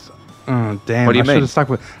first. Oh damn! What do you I should mean? have stuck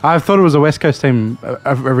with. I thought it was a West Coast team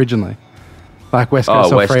originally, like West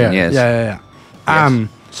Coast or Western, Freo. yes. Yeah. Yes.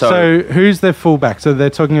 So who's their fullback? So they're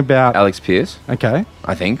talking about. Alex Pearce, Okay.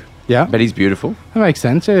 I think. Yeah. But he's beautiful. That makes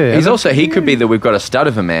sense. Yeah. He could be that we've got a stud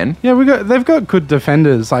of a man. Yeah, they've got good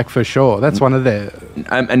defenders, like for sure. That's one of their.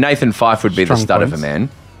 And Nathan Fife would be the Strong stud of a points. man.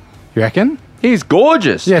 You reckon? He's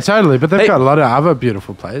gorgeous. Yeah, totally. But they've Hey. got a lot of other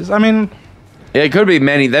beautiful players. I mean, Yeah, it could be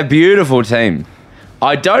many. They're a beautiful team.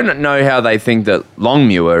 I don't know how they think that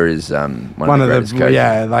Longmuir is one of the greatest coaches.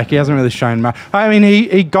 yeah, like he hasn't really shown much. I mean,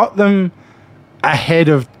 he got them ahead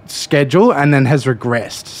of schedule and then has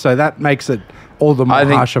regressed, so that makes it all the more I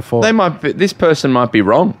think harsher for. this person might be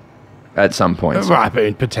wrong at some point. Right,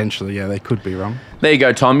 but potentially, yeah, they could be wrong. There you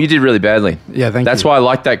go, Tom. You did really badly. Yeah, thank That's you. why I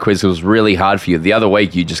liked that quiz. It was really hard for you. The other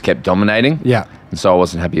week, you just kept dominating. Yeah. And so I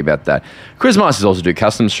wasn't happy about that. Quizmasters also do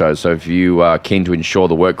custom shows, so if you are keen to ensure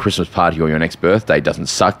the work Christmas party or your next birthday doesn't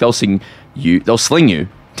suck, they'll sling you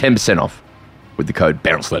 10% off with the code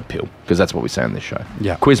BOUNCELETPILL, because that's what we say on this show.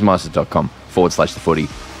 Yeah. Quizmasters.com/the footy.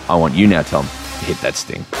 I want you now, Tom, to hit that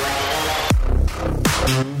sting.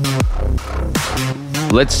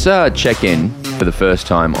 Let's check in for the first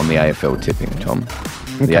time on the AFL tipping, Tom.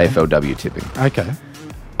 The Okay. AFLW tipping. Okay.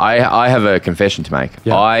 I have a confession to make.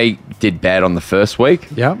 Yeah. I did bad on the first week.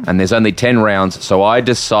 Yeah. And there's only 10 rounds, so I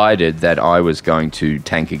decided that I was going to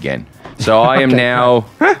tank again. So I am Okay, now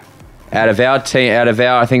out of our team.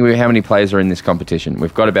 I think how many players are in this competition?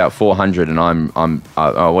 We've got about 400, and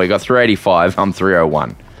we got 385. I'm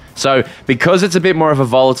 301. So because it's a bit more of a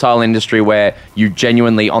volatile industry where you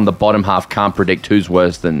genuinely on the bottom half can't predict who's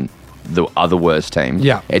worse than the other worst team.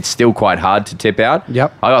 Yeah. It's still quite hard to tip out.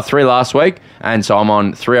 Yep. I got 3 last week, and so I'm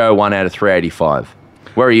on 301 out of 385.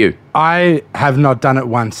 Where are you? I have not done it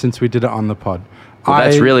once since we did it on the pod. Well,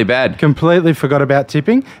 that's I really bad. Completely forgot about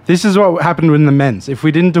tipping. This is what happened in the men's. If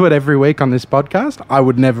we didn't do it every week on this podcast, I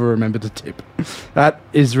would never remember to tip. That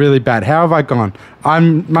is really bad. How have I gone?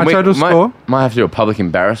 My total score? Might have to do a public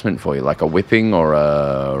embarrassment for you, like a whipping or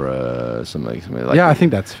something like Yeah, I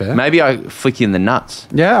think that's fair. Maybe I flick you in the nuts.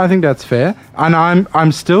 Yeah, I think that's fair. And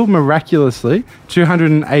I'm still miraculously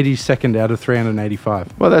 282nd out of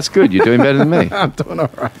 385. Well, that's good. You're doing better than me. I'm doing all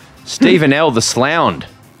right. Stephen L., the Slound,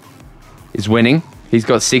 is winning. He's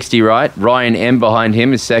got 60 right. Ryan M. behind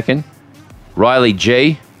him is second. Riley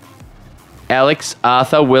G. Alex,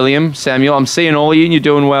 Arthur, William, Samuel. I'm seeing all of you and you're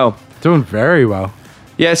doing well. Doing very well.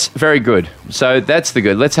 Yes, very good. So that's the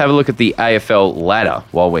good. Let's have a look at the AFL ladder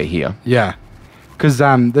while we're here. Yeah. Because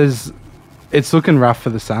it's looking rough for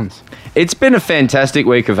the Suns. It's been a fantastic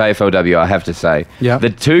week of AFLW, I have to say. Yeah. The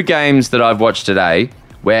 2 games that I've watched today,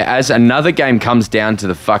 whereas another game comes down to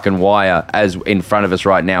the fucking wire as in front of us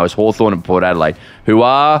right now, is Hawthorn and Port Adelaide, who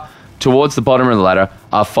are towards the bottom of the ladder,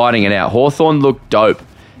 are fighting it out. Hawthorn look dope.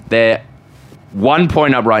 They're 1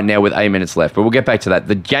 point up right now with 8 minutes left, but we'll get back to that.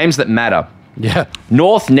 The games that matter. Yeah.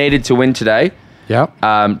 North needed to win today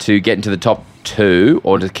Yep. to get into the top 2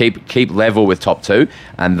 or to keep level with top 2,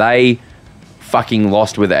 and they fucking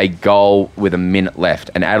lost with a goal with a minute left.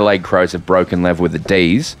 And Adelaide Crows have broken level with the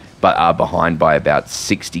D's, but are behind by about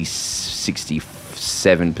 60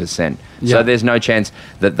 7%. Yeah. So there's no chance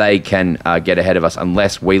that they can get ahead of us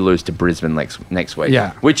unless we lose to Brisbane next week.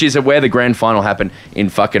 Yeah. Which is where the grand final happened in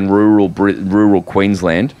fucking rural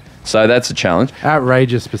Queensland. So that's a challenge.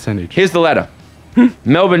 Outrageous percentage. Here's the ladder.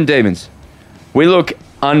 Melbourne Demons. We look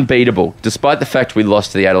unbeatable, despite the fact we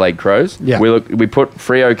lost to the Adelaide Crows. Yeah. We put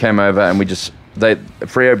Freo came over and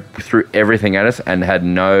Freo threw everything at us and had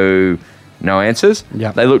no answers.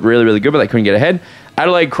 Yeah. They looked really, really good, but they couldn't get ahead.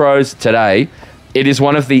 Adelaide Crows today, it is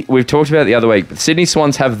one of the, we've talked about it the other week, but Sydney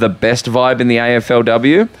Swans have the best vibe in the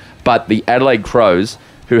AFLW, but the Adelaide Crows,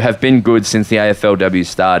 who have been good since the AFLW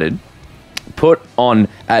started, put on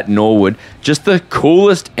at Norwood just the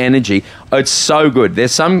coolest energy. It's so good.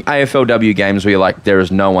 There's some AFLW games where you're like, there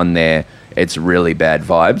is no one there. It's really bad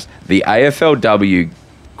vibes. The AFLW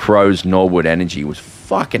Crows Norwood energy was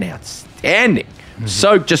fucking outstanding. Mm-hmm.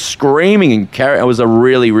 So just screaming and carrying. It was a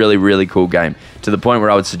really, really, really cool game to the point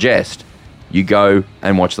where I would suggest you go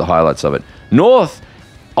and watch the highlights of it. North,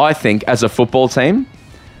 I think, as a football team,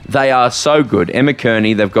 they are so good. Emma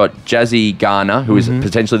Kearney, they've got Jazzy Garner, who is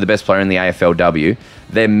potentially the best player in the AFLW.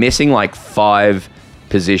 They're missing like 5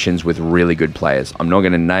 positions with really good players. I'm not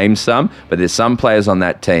going to name some, but there's some players on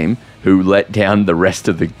that team who let down the rest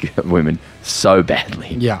of the women so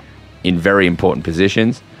badly. Yeah. In very important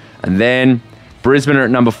positions. And then Brisbane are at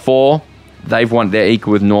number 4. They've won. They're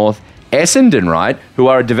equal with North. Essendon, right, who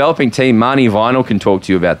are a developing team. Marnie Vinyl can talk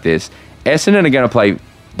to you about this. Essendon are going to play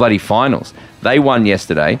bloody finals. They won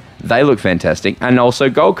yesterday. They look fantastic. And also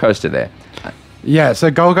Gold Coast are there. Yeah,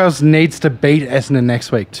 so Gold Coast needs to beat Essendon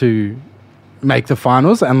next week to make the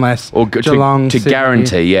finals, unless Geelong... To Sydney,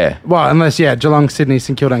 guarantee, yeah. Well, unless, Geelong, Sydney,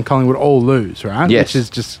 St Kilda and Collingwood all lose, right? Yes. Which is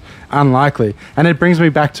just unlikely. And it brings me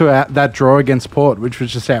back to that draw against Port, which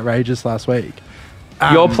was just outrageous last week.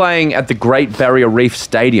 You're playing at the Great Barrier Reef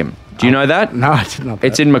Stadium. Do you know that? No, I did not know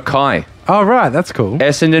It's that. in Mackay. Oh, right, that's cool.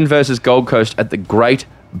 Essendon versus Gold Coast at the Great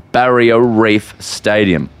Barrier Reef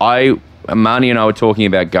Stadium. Marnie and I were talking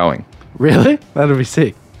about going. Really? That'll be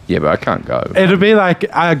sick. Yeah, but I can't go. It'll be like,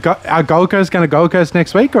 are Gold Coast going to Gold Coast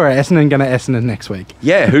next week, or are Essendon going to Essendon next week?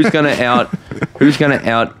 Yeah, who's going to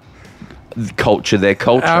out culture their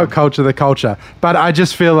culture? Our culture, the culture. But I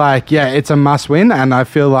just feel like, it's a must win, and I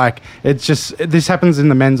feel like it's just, this happens in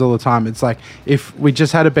the men's all the time. It's like, if we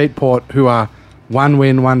just had to beat Port, who are 1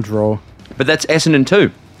 win, 1 draw. But that's Essendon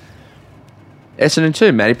too. Essendon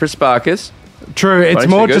too. Matty Prasparkas. True, it's Right,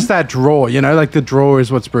 more so just that draw, like the draw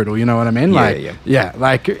is what's brutal, you know what I mean? Yeah.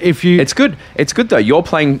 Like if you... It's good though. You're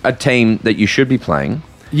playing a team that you should be playing.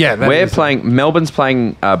 Yeah, Melbourne's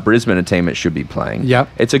playing Brisbane, a team it should be playing. Yep.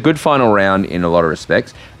 It's a good final round in a lot of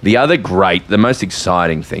respects. The most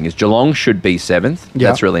exciting thing is Geelong should be 7th. Yep.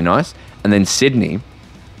 That's really nice. And then Sydney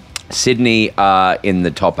are in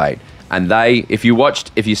the top 8. And if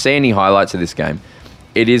you see any highlights of this game,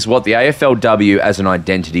 it is what the AFLW as an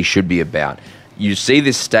identity should be about. You see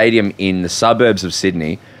this stadium in the suburbs of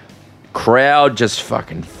Sydney, crowd just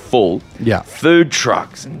fucking full. Yeah. Food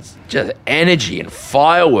trucks and just energy and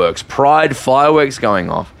fireworks, pride fireworks going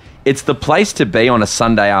off. It's the place to be on a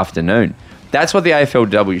Sunday afternoon. That's what the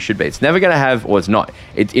AFLW should be. It's never going to have, or it's not.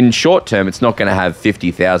 In short term, it's not going to have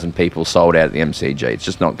 50,000 people sold out at the MCG. It's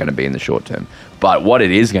just not going to be in the short term. But what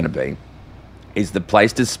it is going to be is the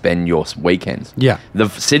place to spend your weekends. Yeah. The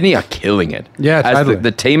Sydney are killing it. Yeah, totally.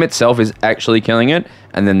 The team itself is actually killing it,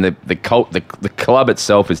 and then the club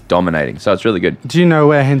itself is dominating. So it's really good. Do you know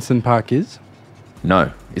where Henson Park is?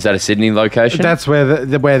 No. Is that a Sydney location? That's where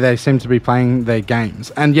where they seem to be playing their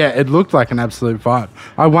games. And it looked like an absolute vibe.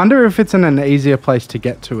 I wonder if it's in an easier place to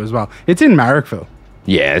get to as well. It's in Marrickville.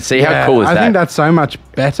 Yeah, see how cool is that? I think that's so much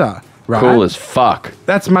better, right? Cool as fuck.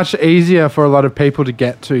 That's much easier for a lot of people to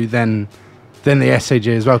get to than the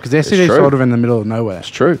SCG as well, because the SCG is sort of in the middle of nowhere. It's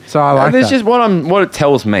true. So I like that. Just what it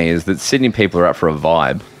tells me is that Sydney people are up for a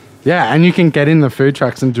vibe. Yeah, and you can get in the food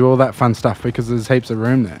trucks and do all that fun stuff because there's heaps of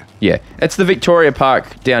room there. Yeah, it's the Victoria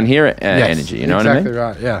Park down here energy, you know what I mean? Exactly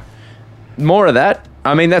right, yeah. More of that.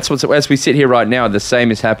 I mean, that's as we sit here right now, the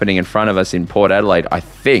same is happening in front of us in Port Adelaide, I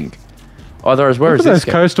think. Where is Look at this? those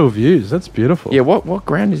coastal views. That's beautiful. Yeah, what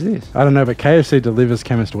ground is this? I don't know, but KFC delivers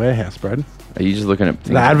Chemist Warehouse, Brad. Are you just looking at things?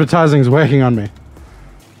 The advertising's working on me.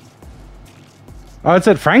 Oh, it's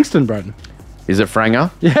at Frankston, Brad. Is it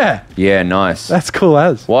Franger? Yeah. Yeah, nice. That's cool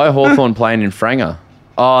as. Why are Hawthorn playing in Franger?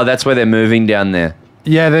 Oh, that's where they're moving down there.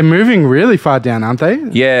 Yeah, they're moving really far down, aren't they?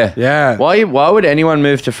 Yeah. Yeah. Why would anyone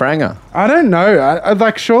move to Franger? I don't know.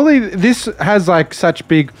 I surely this has such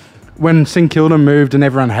big... When St Kilda moved and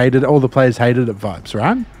everyone hated, all the players hated it vibes,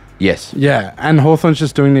 right? Yes. Yeah, and Hawthorn's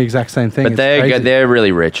just doing the exact same thing. But It's crazy. they're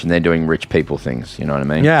really rich and they're doing rich people things. You know what I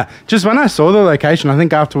mean? Yeah, just when I saw the location, I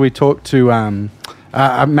think after we talked to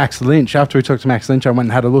Max Lynch, I went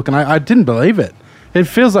and had a look, and I didn't believe it. It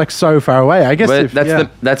feels like so far away. I guess Well,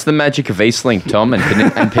 that's the magic of Eastlink, Tom,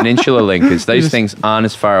 and Peninsula Link, is these things aren't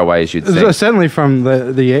as far away as you'd think. certainly from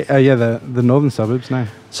the northern suburbs. No,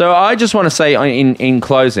 So I just want to say in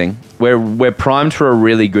closing, we're primed for a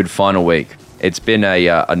really good final week. It's been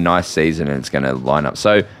a nice season and it's going to line up.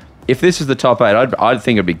 So if this is the top 8, I'd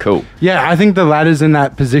think it'd be cool. yeah, I think the ladder's in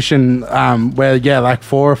that position where like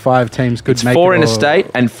 4 or 5 teams could make 4 it interstate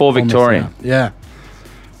and 4 Victorian. Yeah,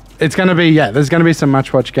 it's going to be there's going to be some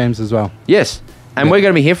much watch games as well. Yes, and we're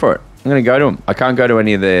going to be here for it. I'm going to go to them. I can't go to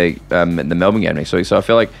any of the Melbourne game next week, so I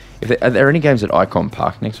feel like are there any games at Icon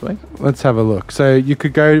Park next week? Let's have a look. So you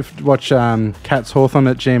could go watch Cats Hawthorn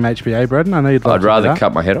at GMHBA, Braden. I know you'd like I'd to rather do that.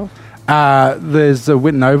 cut my head off. There's a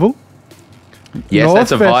Witten Oval. Yes, North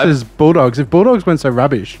that's a vibe. versus Bulldogs. If Bulldogs weren't so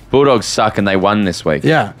rubbish. Bulldogs suck and they won this week.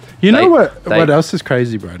 Yeah. You know what else is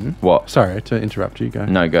crazy, Braden? What? Sorry to interrupt you. Go.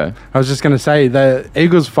 No, go. I was just going to say, the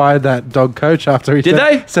Eagles fired that dog coach after he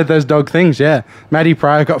said those dog things, yeah. Matty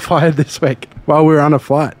Pryor got fired this week while we were on a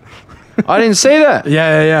flight. I didn't see that.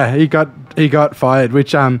 Yeah. He got fired,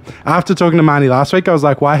 which after talking to Marnie last week, I was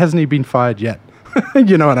like, why hasn't he been fired yet?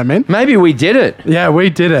 You know what I mean? Maybe we did it. Yeah, we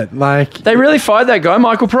did it. Like, They really fired that guy,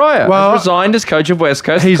 Michael Pryor. Well, He's resigned as coach of West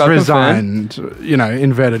Coast. he's Confirmed. resigned,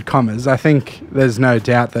 inverted commas. I think there's no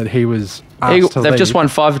doubt that he was asked to They've leave. just won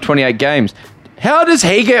 5 of 28 games. How does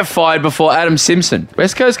he get fired before Adam Simpson?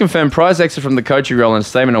 West Coast confirmed Pryor's exit from the coaching role in a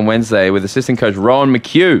statement on Wednesday with assistant coach Rowan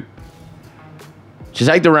McHugh to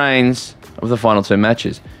take the reins of the final 2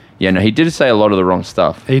 matches. Yeah, no, he did say a lot of the wrong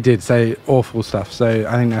stuff. He did say awful stuff, so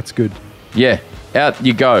I think that's good. Yeah, out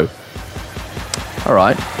you go. All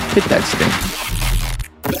right, hit that sting.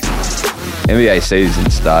 NBA season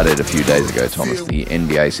started a few days ago, Thomas. The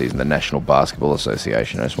NBA season, the National Basketball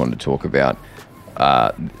Association. I just wanted to talk about.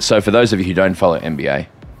 So for those of you who don't follow NBA,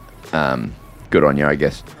 good on you, I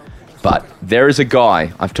guess. But there is a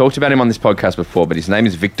guy, I've talked about him on this podcast before, but his name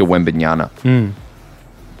is Victor Wembanyama.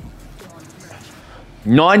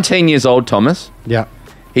 19 years old, Thomas. Yeah.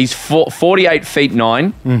 He's 48 feet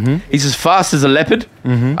 9. Mm-hmm. He's as fast as a leopard.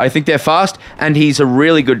 Mm-hmm. I think they're fast, and he's a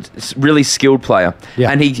really good, really skilled player. Yeah.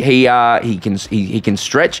 And he can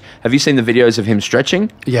stretch. Have you seen the videos of him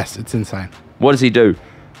stretching? Yes, it's insane. What does he do?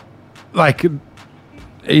 Like,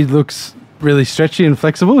 he looks really stretchy and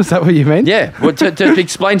flexible. Is that what you mean? Yeah. Well, to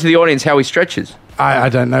explain to the audience how he stretches. I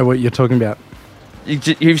don't know what you're talking about.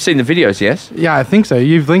 You've seen the videos, yes? Yeah, I think so.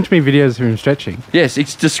 You've linked me videos of him stretching. Yes.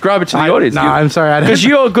 Describe it to the audience. No, I'm sorry. I don't. Because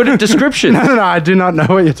you're good at description. No, I do not know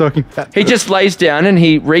what you're talking about. He just lays down and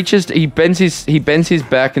he bends his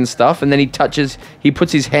back and stuff, and then he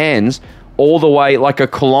puts his hands all the way, like a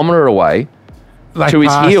kilometre away, Like to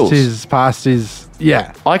his heels. Past his,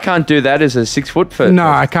 yeah. I can't do that as a 6 foot person. No,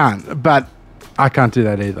 I can't. But I can't do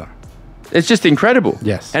that either. It's just incredible.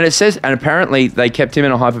 Yes. And it says, and apparently they kept him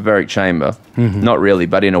in a hyperbaric chamber. Mm-hmm. Not really,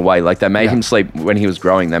 but in a way. Like they made him sleep, when he was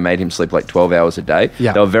growing, they made him sleep like 12 hours a day.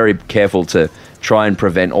 Yeah. They were very careful to try and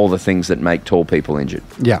prevent all the things that make tall people injured.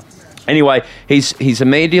 Yeah. Anyway, he's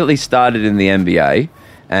immediately started in the NBA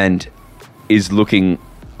and is looking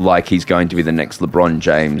like he's going to be the next LeBron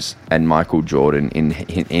James and Michael Jordan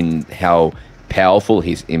in how powerful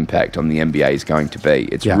his impact on the NBA is going to be.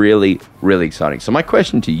 It's really, really exciting. So my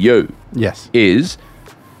question to you is,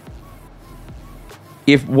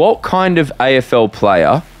 what kind of AFL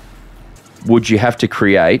player would you have to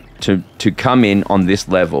create to come in on this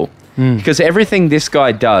level? Because everything this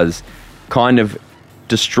guy does kind of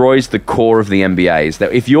destroys the core of the NBA. Is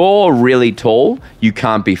that if you're really tall, you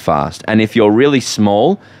can't be fast. And if you're really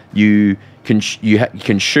small, you can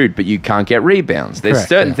shoot, but you can't get rebounds. There's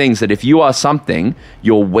certain things that if you are something,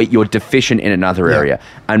 you're deficient in another area.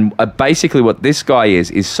 And basically what this guy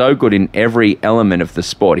is so good in every element of the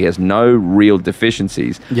sport. He has no real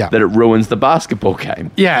deficiencies that it ruins the basketball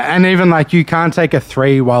game. Yeah, and even like you can't take a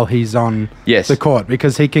 3 while he's on the court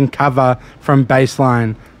because he can cover from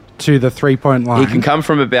baseline to the 3-point line. He can come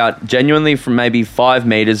from genuinely from maybe 5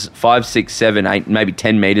 meters, 5, 6, 7, 8, maybe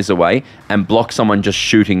 10 meters away and block someone just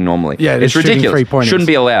shooting normally. Yeah, it's ridiculous. 3-pointers. Shouldn't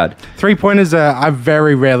be allowed. 3-pointers are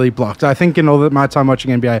very rarely blocked. I think in all my time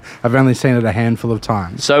watching NBA, I've only seen it a handful of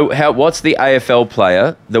times. So what's the AFL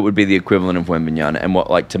player that would be the equivalent of Wembanyama, and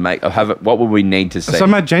what would we need to see? So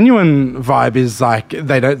my genuine vibe is like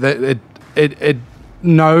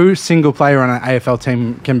no single player on an AFL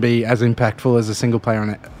team can be as impactful as a single player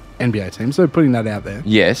on an NBA team. So putting that out there.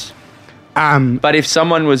 Yes. But if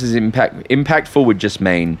someone was as impactful would just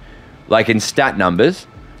mean, like in stat numbers,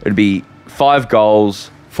 It'd be 5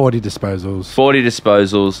 goals, 40 disposals, 40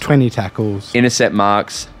 disposals, 20 tackles, intercept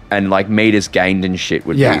marks, and like meters gained and shit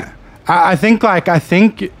would be. I think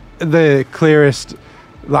the clearest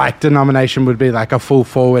like denomination would be like a full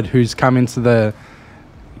forward who's come into the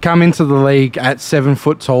league at 7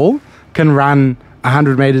 foot tall, can run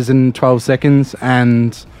 100 meters in 12 seconds,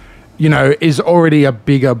 and is already a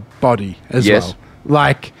bigger body as well.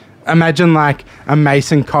 Like, imagine like a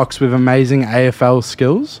Mason Cox with amazing AFL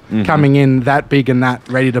skills coming in that big and that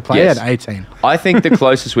ready to play at 18. I think the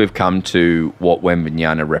closest we've come to what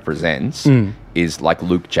Wembanyama represents is like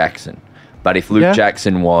Luke Jackson. But if Luke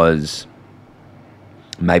Jackson was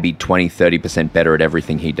maybe 20-30% better at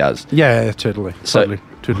everything he does. Yeah, totally. So,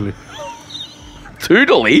 Totally.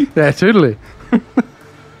 Totally? Yeah, totally.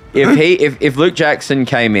 If Luke Jackson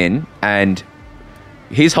came in, and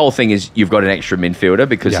his whole thing is you've got an extra midfielder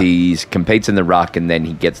because he competes in the ruck and then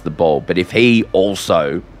he gets the ball. But if he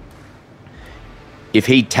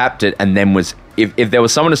tapped it and then if there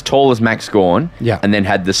was someone as tall as Max Gawn and then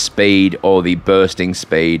had the speed or the bursting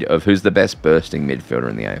speed of who's the best bursting midfielder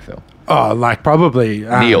in the AFL? Oh, like probably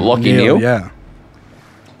Lachie Neale. Yeah.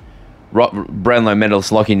 Brownlow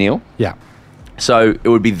medalist Lachie Neale. Yeah. So it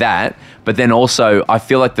would be that, but then also I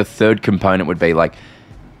feel like the third component would be like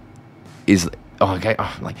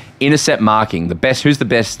intercept marking. Who's the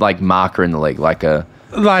best like marker in the league? Like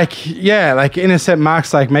intercept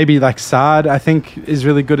marks, like maybe like Sard, I think is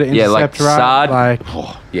really good at intercept, right?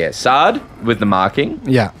 Sard. Sard with the marking.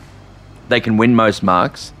 Yeah. They can win most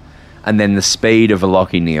marks, and then the speed of a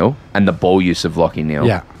Lachie Neale and the ball use of Lachie Neale.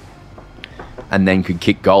 Yeah. And then could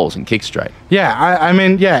kick goals and kick straight. Yeah, I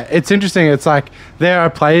mean, it's interesting. It's like there are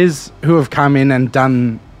players who have come in and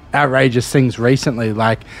done outrageous things recently,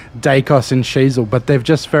 like Dacos and Sheasel, but they've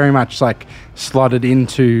just very much like slotted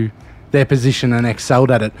into their position and excelled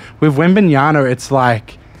at it. With Wembanyama, it's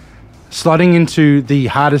like slotting into the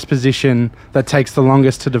hardest position that takes the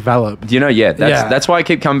longest to develop. That's why I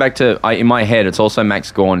keep coming back to, in my head, it's also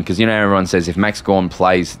Max Gawn, because everyone says if Max Gawn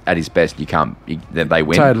plays at his best, they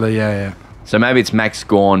win. Totally, yeah. So maybe it's Max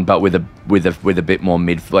Gawn, but with a bit more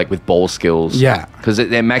with ball skills. Yeah. Because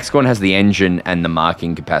Max Gawn has the engine and the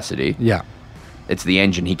marking capacity. Yeah. It's the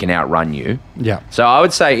engine, he can outrun you. Yeah. So I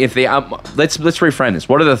would say if let's reframe this.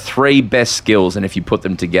 What are the 3 best skills, and if you put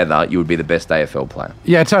them together, you would be the best AFL player?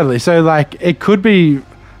 Yeah, totally. So like it could be.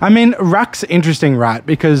 I mean, ruck's interesting, right?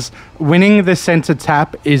 Because winning the centre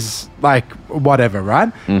tap is like whatever,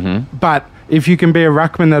 right? Mm-hmm. But if you can be a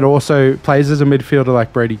ruckman that also plays as a midfielder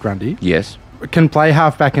like Brady Grundy, yes, can play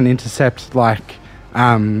halfback and intercept like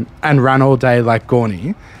and run all day like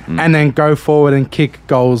Gorney, and then go forward and kick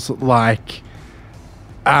goals like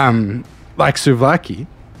Suvlaki.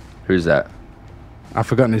 Who's that? I've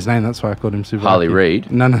forgotten his name. That's why I called him Suvlaki. Harley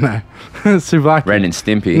Reid? No. Suvlaki. Ren and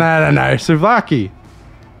Stimpy? No. Suvlaki.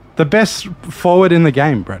 The best forward in the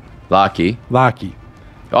game, Brett. Larky.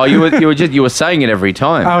 Oh, you were saying it every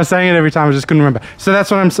time. I was saying it every time. I just couldn't remember. So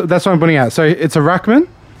that's what I'm putting out. So it's a ruckman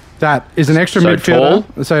that is an extra midfielder.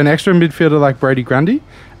 Tall. So an extra midfielder like Brady Grundy,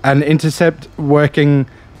 an intercept working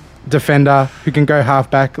defender who can go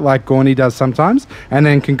halfback like Gorney does sometimes, and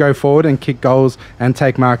then can go forward and kick goals and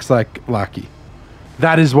take marks like Larky.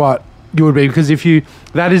 That is what you would be, because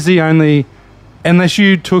that is the only, unless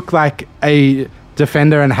you took like a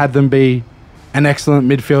defender and had them be an excellent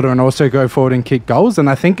midfielder and also go forward and kick goals, and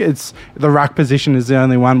I think it's the ruck position is the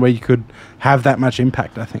only one where you could have that much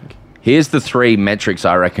impact, I think. Here's the 3 metrics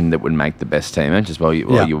I reckon that would make the best team, just while you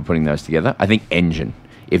were putting those together. I think engine.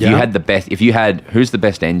 If you had who's the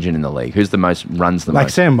best engine in the league? Who's the most, runs the most? Like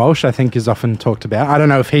Sam Walsh, I think, is often talked about. I don't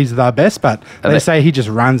know if he's the best, but they say he just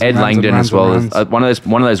runs. Ed Langdon as well, as one of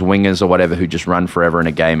those wingers or whatever who just run forever in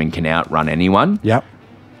a game and can outrun anyone. Yep.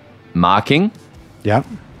 Marking. Yep.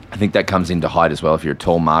 I think that comes into height as well. If you're a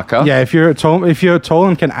tall marker. Yeah, if you're tall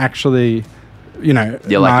and can actually,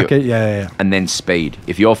 mark it. Yeah. And then speed.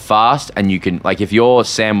 If you're fast and you can, like, if you're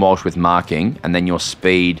Sam Walsh with marking and then your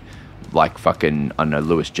speed, like fucking, I don't know,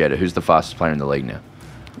 Lewis Jetta, who's the fastest player in the league now?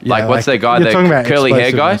 Yeah, what's that guy? The curly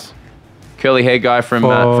hair guy? Curly hair guy from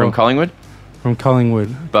Collingwood? From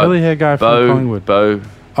Collingwood. Curly hair guy from Collingwood.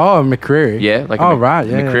 Oh, McCreary. Yeah. Right.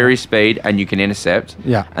 Yeah. McCreary speed, and you can intercept.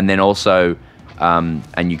 Yeah. And then also,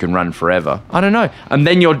 and you can run forever. I don't know. And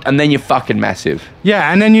then you're fucking massive.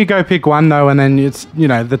 Yeah, and then you go pick one though, and then it's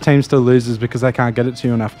the team still loses because they can't get it to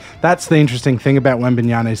you enough. That's the interesting thing about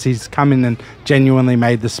Wembanyama is he's come in and genuinely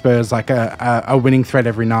made the Spurs like a winning threat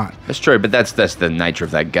every night. That's true, but that's the nature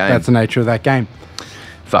of that game. That's the nature of that game.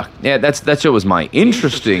 Fuck yeah, that's what was my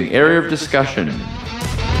interesting area of discussion.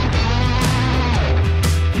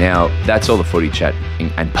 Now, that's all the footy chat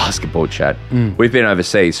and basketball chat. We've been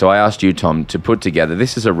overseas, so I asked you, Tom, to put together,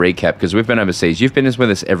 this is a recap, because we've been overseas. You've been with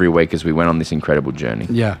us every week as we went on this incredible journey.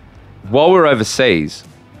 Yeah. While we're overseas,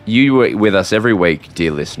 you were with us every week, dear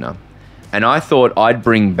listener, and I thought I'd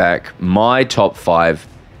bring back my top 5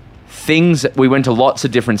 things. We went to lots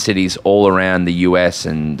of different cities all around the US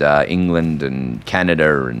and England and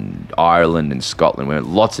Canada and Ireland and Scotland. We went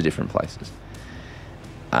lots of different places.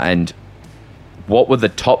 And what were the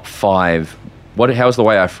top 5? How was the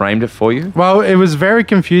way I framed it for you? Well, it was very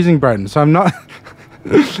confusing, Broden. So I'm not.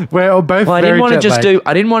 We're both. Well, I didn't want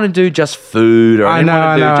to do just food. Or I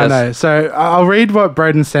know. So I'll read what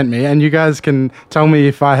Broden sent me, and you guys can tell me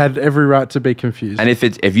if I had every right to be confused. And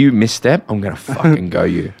if you misstep, I'm gonna fucking go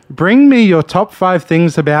you. Bring me your top 5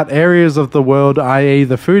 things about areas of the world, i.e.,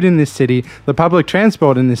 the food in this city, the public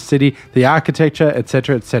transport in this city, the architecture,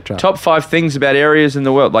 etc., etc. Top 5 things about areas in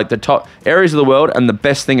the world, like the top areas of the world, and the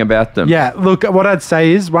best thing about them. Yeah. Look, what I'd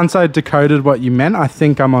say is, once I decoded what you meant, I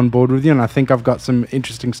think I'm on board with you, and I think I've got some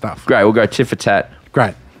interesting stuff. Great, we'll go tit for tat.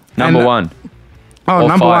 Great. Number 1. Oh, or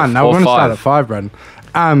number 5, 1. No, we're going to start five. at 5,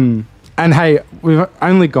 Broden. And hey, we've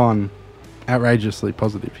only gone outrageously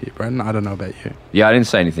positive here, Broden. I don't know about you. Yeah, I didn't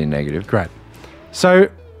say anything negative. Great. So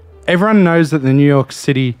everyone knows that the New York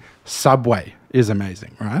City subway is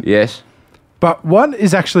amazing, right? Yes. But what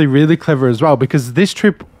is actually really clever as well, because this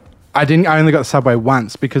trip, I only got the subway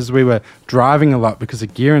once because we were driving a lot because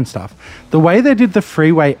of gear and stuff. The way they did the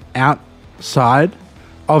freeway outside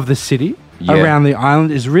of the city around the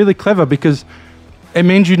island is really clever, because it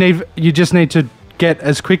means you just need to get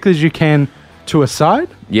as quickly as you can to a side.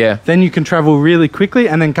 Yeah. Then you can travel really quickly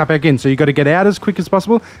and then cut back in. So you got to get out as quick as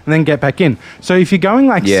possible and then get back in. So if you're going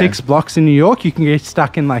 6 blocks in New York, you can get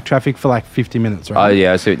stuck in traffic for 50 minutes, right? Oh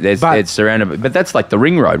yeah, so it's surrounded, but that's like the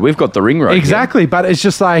ring road. We've got the ring road. Exactly, but it's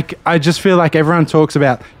just I just feel like everyone talks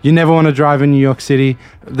about you never want to drive in New York City.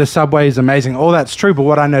 The subway is amazing. All that's true, but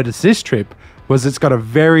what I noticed this trip was it's got a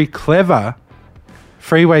very clever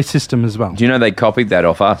freeway system as well. Do you know they copied that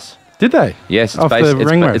off us? Did they? Yes,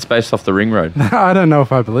 it's based off the ring road. I don't know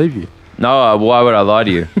if I believe you. No, why would I lie to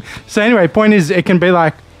you? So anyway, point is, it can be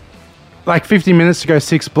like 50 minutes to go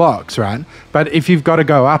 6 blocks, right? But if you've got to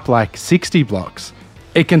go up 60 blocks,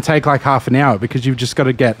 it can take half an hour, because you've just got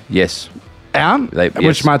to get out,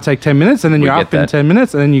 which might take 10 minutes, and then you're up in 10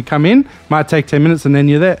 minutes, and then you come in, might take 10 minutes, and then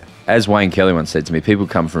you're there. As Wayne Kelly once said to me, people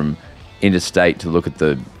come from interstate to look at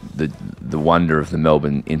the wonder of the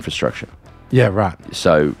Melbourne infrastructure. Yeah, right.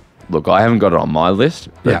 So, look, I haven't got it on my list,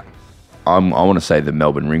 but I want to say the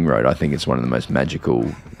Melbourne Ring Road. I think it's one of the most magical.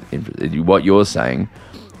 What you're saying,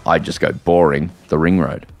 I just go boring. The Ring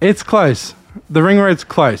Road. It's close. The Ring Road's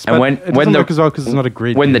close, and but it doesn't look as well because it's not a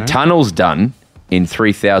grid. When the tunnel's done in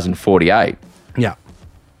 3048,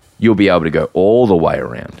 you'll be able to go all the way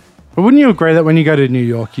around. But wouldn't you agree that when you go to New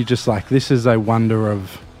York, you're just this is a wonder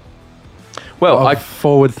of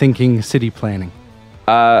forward-thinking city planning?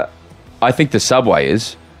 I think the subway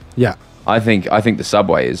is. Yeah. I think the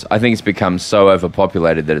subway is. I think it's become so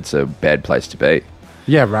overpopulated that it's a bad place to be.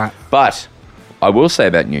 Yeah, right. But I will say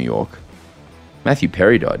about New York, Matthew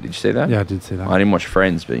Perry died. Did you see that? Yeah, I did see that. I didn't watch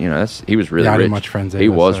Friends, but he was really rich. I didn't watch Friends either. He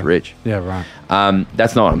was rich. Yeah, right.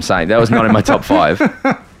 That's not what I'm saying. That was not in my top 5.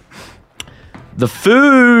 The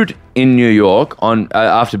food in New York,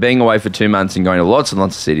 after being away for 2 months and going to lots and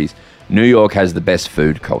lots of cities, New York has the best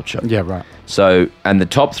food culture. Yeah, right. So, and the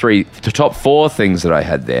top 4 things that I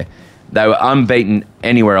had there, they were unbeaten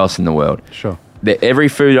anywhere else in the world. Sure. Every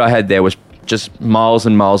food I had there was just miles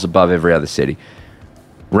and miles above every other city.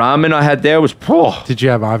 Ramen I had there was... Oh. Did you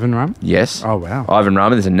have Ivan Ramen? Yes. Oh, wow. Ivan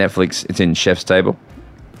Ramen. There's a Netflix. It's in Chef's Table.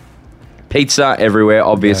 Pizza everywhere,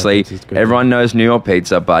 obviously. Yeah, good, everyone knows New York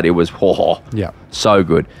pizza, but it was so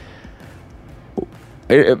good.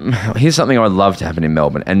 Here's something I would love to happen in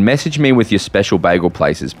Melbourne. And message me with your special bagel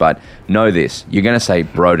places, but know this. You're going to say,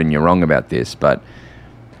 Broden, you're wrong about this, but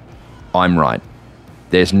I'm right.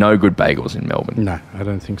 There's no good bagels in Melbourne. No, I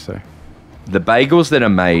don't think so. The bagels that are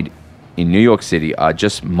made in New York City are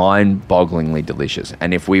just mind-bogglingly delicious.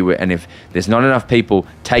 And if there's not enough people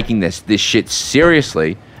taking this shit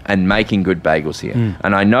seriously and making good bagels here.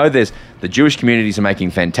 And I know the Jewish communities are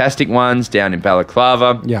making fantastic ones down in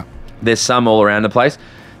Balaclava. Yeah. There's some all around the place.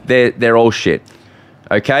 They're all shit.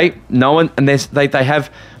 Okay? No one, and they have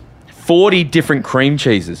 40 different cream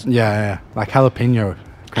cheeses. Yeah. Like jalapeno.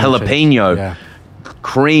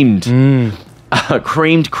 Creamed.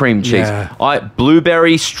 Creamed cream cheese. Yeah.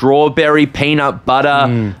 Blueberry, strawberry, peanut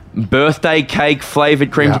butter, birthday cake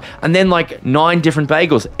flavored cream. And then 9 different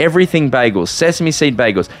bagels. Everything bagels. Sesame seed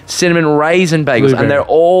bagels. Cinnamon raisin bagels. Blueberry. And they're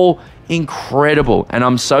all incredible. And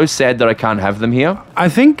I'm so sad that I can't have them here. I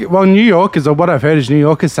think, well, New Yorkers, or what I've heard is New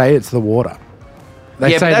Yorkers say it's the water.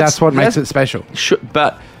 They say that's what makes it special.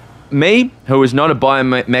 But me, who is not a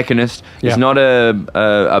biomechanist, is not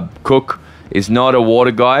a cook, is not a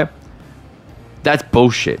water guy, that's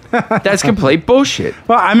bullshit. That's complete bullshit.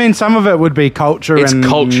 Well, I mean, some of it would be culture. It's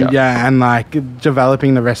culture. Yeah, and like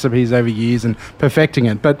developing the recipes over years and perfecting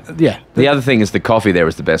it. But yeah. The other thing is the coffee there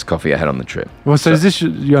was the best coffee I had on the trip. Well, so is this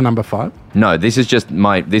your number 5? No, this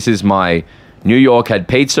is my New York had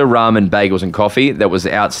pizza, ramen, bagels, and coffee that was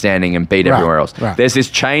outstanding and beat everywhere else. Right. There's this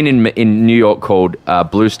chain in New York called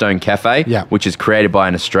Bluestone Cafe, which is created by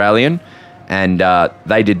an Australian, and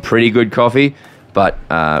they did pretty good coffee, but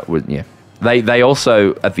They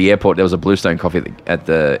also, at the airport, there was a Bluestone coffee at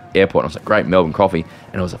the airport, and I was like, great, Melbourne coffee,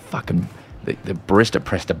 and it was a fucking, the barista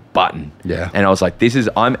pressed a button. Yeah. And I was like, as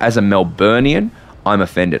a Melburnian, I'm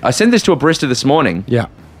offended. I sent this to a barista this morning. Yeah.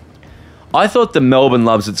 I thought the Melbourne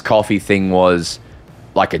loves its coffee thing was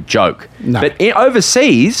like a joke. No. But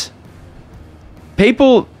overseas,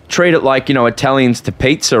 people treat it like, Italians to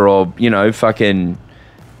pizza or, fucking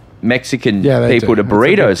Mexican people to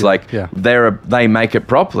burritos. Like, they make it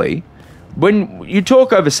properly. When you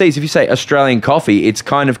talk overseas, if you say Australian coffee, it's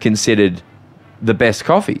kind of considered the best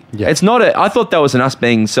coffee. Yeah. It's not I thought that was an us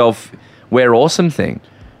being we're awesome thing.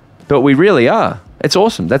 But we really are. It's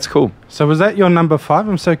awesome. That's cool. So was that your number 5?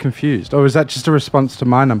 I'm so confused. Or was that just a response to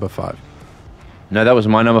my number 5? No, that was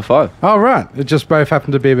my number 5. Oh, right. It just both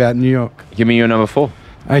happened to be about New York. Give me your number 4.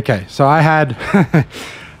 Okay. So I had...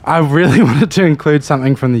 I really wanted to include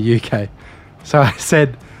something from the UK. So I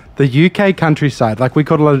said... The UK countryside, like we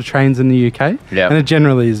caught a lot of trains in the UK, and it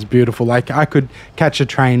generally is beautiful. Like I could catch a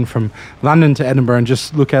train from London to Edinburgh and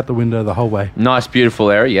just look out the window the whole way. Nice,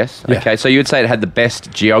 beautiful area, yes. Yeah. Okay, so you would say it had the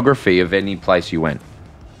best geography of any place you went?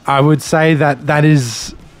 I would say that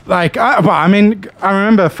is like, I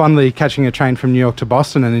remember fondly catching a train from New York to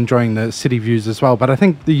Boston and enjoying the city views as well. But I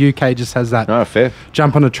think the UK just has that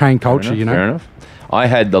jump on a train culture, Fair enough. I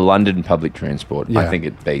had the London public transport. I think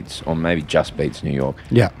it beats, or maybe just beats New York.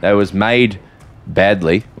 Yeah. That was made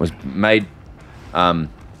badly. It was made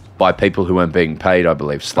by people who weren't being paid, I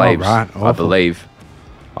believe. Slaves, I believe.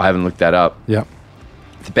 I haven't looked that up. Yeah.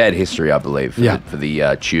 It's a bad history, I believe, for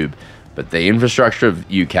the tube. But the infrastructure of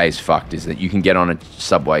UK is fucked, is that you can get on a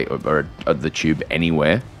subway or the tube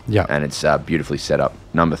anywhere. Yeah. And it's beautifully set up.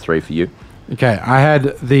 Number 3 for you. Okay, I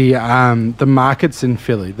had the markets in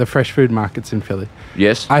Philly, the fresh food markets in Philly.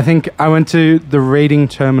 Yes. I think I went to the Reading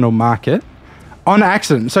Terminal Market on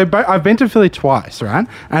accident. So I've been to Philly twice, right?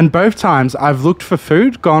 And both times I've looked for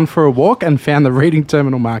food, gone for a walk, and found the Reading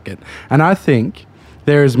Terminal Market. And I think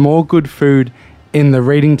there is more good food in the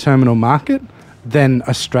Reading Terminal Market than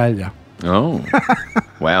Australia. Oh,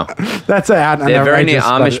 wow. That's out. They're very near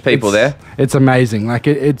Amish people there. It's amazing. Like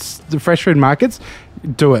it's the fresh food markets.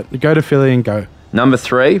 Do it. Go to Philly and go. Number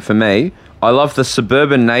 3 for me, I love the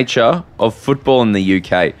suburban nature of football in the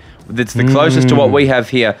UK. It's the closest to what we have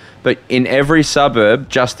here, but in every suburb,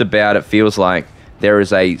 just about, it feels like there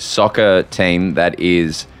is a soccer team that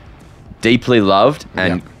is deeply loved,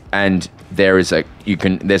 and there's a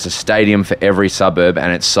stadium for every suburb,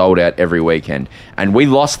 and it's sold out every weekend. And we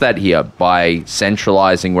lost that here by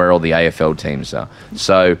centralising where all the AFL teams are.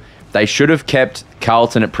 So they should have kept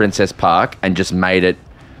Carlton at Princess Park and just made it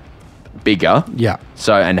bigger. Yeah.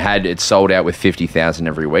 So, and had it sold out with 50,000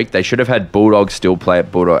 every week. They should have had Bulldogs still play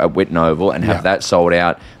at Whitten Oval and have that sold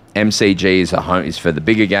out. MCG is for the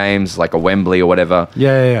bigger games, like a Wembley or whatever.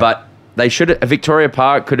 Yeah. But they should have, Victoria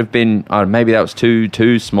Park could have been, maybe that was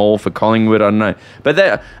too small for Collingwood, I don't know. But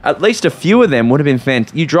at least a few of them would have been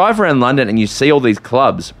fantastic. You drive around London and you see all these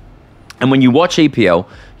clubs, and when you watch EPL,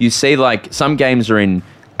 you see like some games are in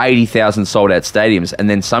 80,000 sold out stadiums, and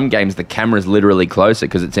then some games the camera's literally closer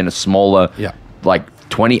because it's in a smaller, like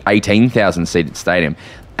 18,000 seated stadium.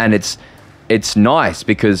 And it's nice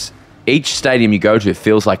because each stadium you go to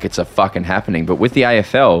feels like it's a fucking happening. But with the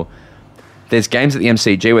AFL, there's games at the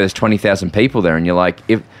MCG where there's 20,000 people there, and you're like,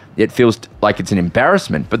 it feels like it's an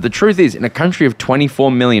embarrassment. But the truth is, in a country of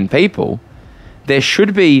 24 million people, there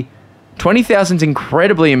should be 20,000's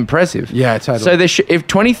incredibly impressive. Yeah, totally. So if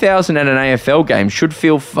 20,000 at an AFL game should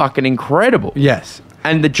feel fucking incredible. Yes.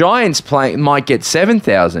 And the Giants might get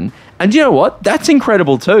 7,000. And you know what? That's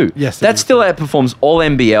incredible too. Yes. That still outperforms all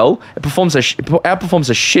NBL. It outperforms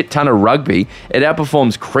a shit ton of rugby. It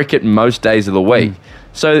outperforms cricket most days of the week.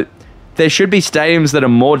 So there should be stadiums that are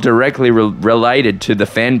more directly related to the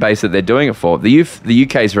fan base that they're doing it for. The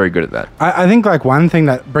UK is very good at that. I think like one thing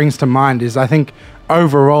that brings to mind is I think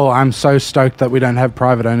overall I'm so stoked that we don't have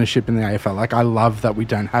private ownership in the AFL. Like I love that we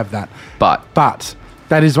don't have that. But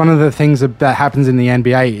that is one of the things that happens in the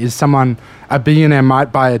NBA is a billionaire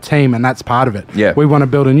might buy a team, and that's part of it. Yeah. We want to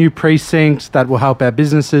build a new precinct that will help our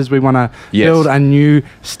businesses. We want to build a new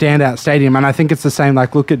standout stadium. And I think it's the same,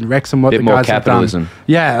 like, look at Wrexham, what the guys have done.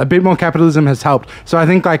 Yeah, a bit more capitalism has helped. So I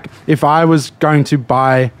think, like, if I was going to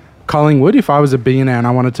buy Collingwood, if I was a billionaire and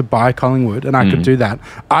I wanted to buy Collingwood and I could do that,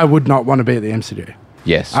 I would not want to be at the MCG.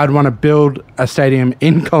 Yes. I'd want to build a stadium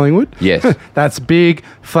in Collingwood. Yes. That's big,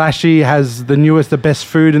 flashy, has the best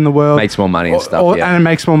food in the world. Makes more money and stuff, And it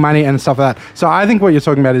makes more money and stuff like that. So I think what you're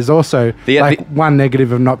talking about is also one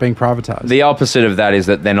negative of not being privatised. The opposite of that is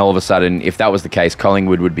that then all of a sudden, if that was the case,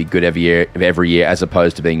 Collingwood would be good every year as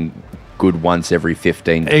opposed to being good once every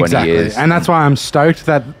 15, 20 years. And that's why I'm stoked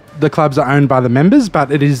that the clubs are owned by the members,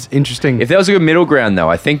 but it is interesting. If there was a good middle ground, though,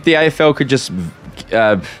 I think the AFL could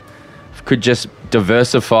just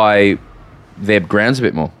diversify their grounds a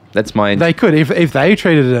bit more. That's my... They could. If they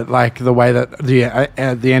treated it like the way that the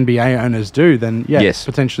NBA owners do, then yes,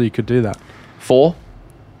 potentially you could do that. 4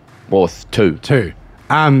 or 2? 2.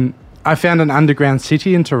 I found an underground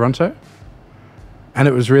city in Toronto, and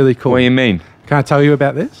it was really cool. What do you mean? Can I tell you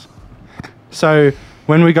about this? So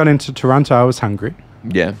when we got into Toronto, I was hungry.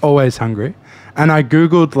 Yeah. Always hungry. And I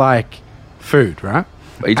Googled, like, food, right?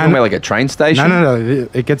 Are you talking about, like, a train station? No.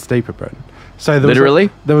 It gets deeper, bro. So literally?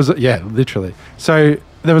 Literally. So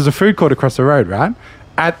there was a food court across the road, right?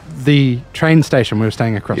 At the train station we were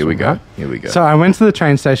staying across from. Here we go. So I went to the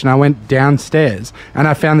train station, I went downstairs, and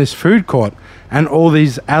I found this food court and all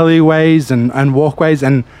these alleyways and walkways,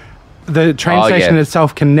 and the train station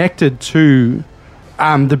itself connected to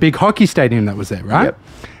the big hockey stadium that was there, right? Yep.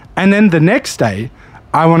 And then the next day,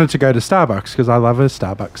 I wanted to go to Starbucks because I love a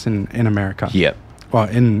Starbucks in America. Yep. Well,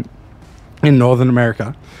 in Northern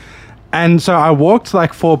America. And so I walked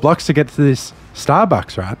like 4 blocks to get to this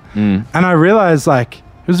Starbucks, right? And I realized, like,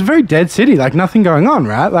 it was a very dead city, like nothing going on,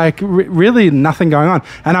 right? Like really nothing going on.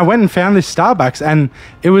 And I went and found this Starbucks, and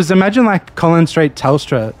it was, imagine like Collins Street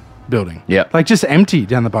Telstra building. Yeah. Like just empty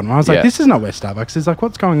down the bottom. I was like, this is not where Starbucks is. Like,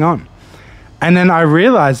 what's going on? And then I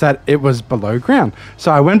realized that it was below ground.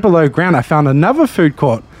 So I went below ground. I found another food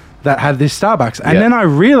court that had this Starbucks. And then I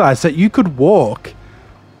realized that you could walk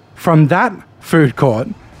from that food court,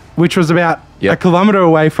 which was about a kilometre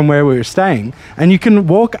away from where we were staying, and you can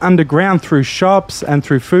walk underground through shops and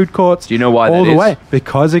through food courts. Do you know why all that the is? way?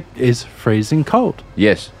 Because it is freezing cold.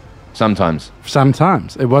 Yes, sometimes.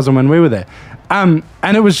 Sometimes. It wasn't when we were there. And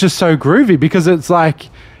it was just so groovy because it's like,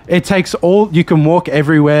 it takes you can walk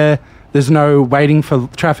everywhere. There's no waiting for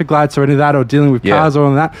traffic lights or any of that, or dealing with cars or all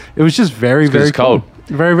of that. It was just very, very cool. Cold.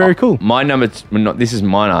 Very, very cool. My this is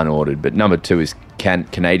mine unordered, but number 2 is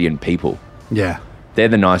Canadian people. Yeah. They're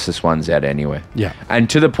the nicest ones out anywhere. Yeah. And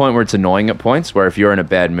to the point where it's annoying at points, where if you're in a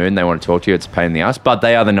bad mood and they want to talk to you, it's a pain in the ass. But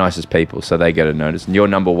they are the nicest people, so they get a notice. And you're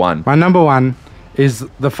number 1. My number 1 is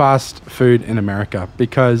the fast food in America,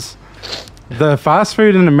 because the fast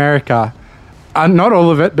food in America, not all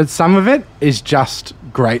of it, but some of it is just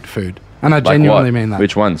great food. And I genuinely mean that.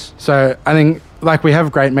 Which ones? So I think, like, we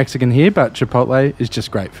have great Mexican here, but Chipotle is just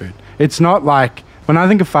great food. It's not like, when I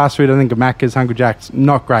think of fast food, I think of Macca's, Hungry Jack's,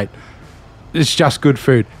 not great. It's just good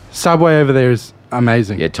food. Subway over there is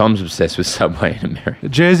amazing. Yeah, Tom's obsessed with Subway in America.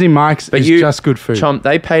 Jersey Mike's is just good food. Tom,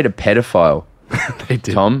 they paid a pedophile. They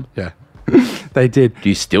did. Tom? Yeah. They did. Do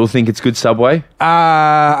you still think it's good Subway?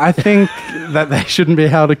 I think that they shouldn't be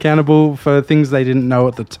held accountable for things they didn't know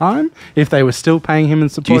at the time. If they were still paying him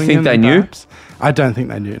and supporting him. Do you think they knew? I don't think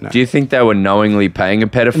they knew, no. Do you think they were knowingly paying a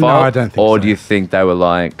pedophile? No, I don't think so. Or do you think they were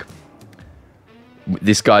like,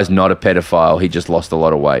 this guy's not a pedophile, he just lost a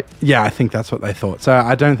lot of weight? Yeah, I think that's what they thought. So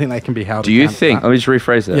I don't think they can be held Do you accountable think, for that. let me just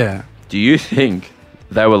rephrase that. Yeah. Do you think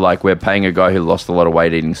they were like, we're paying a guy who lost a lot of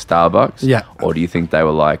weight eating Starbucks? Yeah. Or do you think they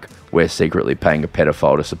were like, we're secretly paying a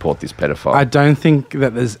pedophile to support this pedophile? I don't think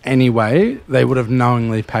that there's any way they would have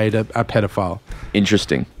knowingly paid a pedophile.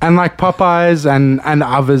 Interesting. And like Popeyes and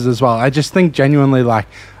others as well. I just think genuinely, like,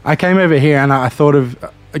 I came over here and I thought of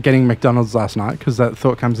getting McDonald's last night because that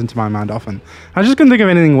thought comes into my mind often. I just couldn't think of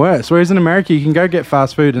anything worse. Whereas in America, you can go get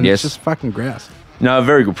fast food and it's just fucking gross. No,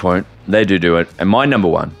 very good point. They do it. And my number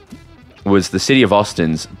 1 was the city of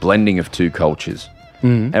Austin's blending of 2 cultures.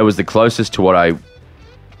 It was the closest to what I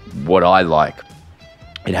like.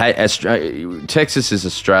 It had Texas is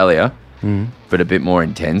Australia, but a bit more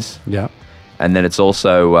intense. Yeah. And then it's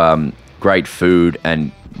also great food,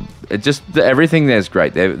 and it just everything there's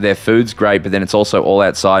great. Their food's great, but then it's also all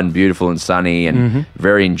outside and beautiful and sunny and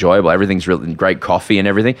very enjoyable. Everything's really great, coffee and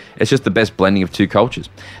everything. It's just the best blending of 2 cultures.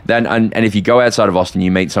 Then and if you go outside of Austin,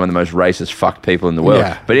 you meet some of the most racist fucked people in the world.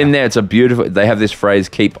 Yeah. But in there, it's a beautiful. They have this phrase: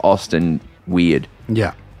 "Keep Austin weird."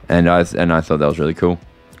 Yeah. And I thought that was really cool.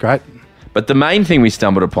 Great. But the main thing we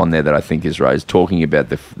stumbled upon there that I think is right is talking about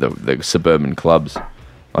the suburban clubs.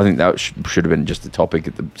 I think that should have been just a topic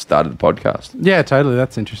at the start of the podcast. Yeah, totally.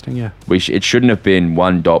 That's interesting, yeah. It shouldn't have been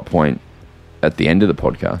one dot point at the end of the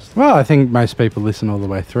podcast. Well, I think most people listen all the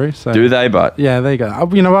way through. So Do they? But yeah, there you go.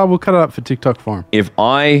 You know what? We'll cut it up for TikTok for them. if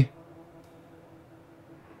I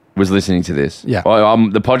was listening to this, Yeah.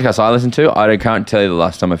 The podcast I listen to, I can't tell you the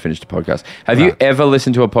last time I finished a podcast. Have you Right. ever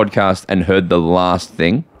listened to a podcast and heard the last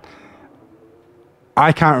thing?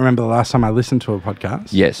 I can't remember the last time I listened to a podcast.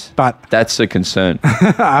 Yes. But That's a concern.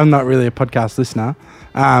 I'm not really a podcast listener.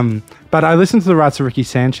 But I listen to the Rights of Ricky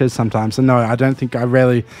Sanchez sometimes. And no, I don't think I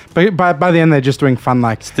rarely... But by the end, they're just doing fun,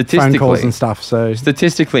 like, phone calls and stuff. So,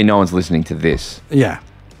 Statistically, no one's listening to this. yeah.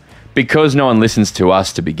 Because no one listens to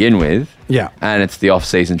us to begin with, Yeah. and it's the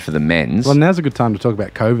off-season for the men's. Well, now's a good time to talk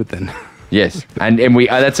about COVID then. Yes. And we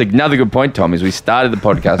that's another good point, Tom, is we started the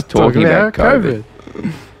podcast talking about COVID.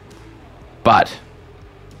 But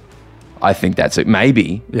I think that's it.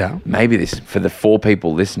 Maybe this, for the 4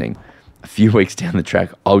 people listening, a few weeks down the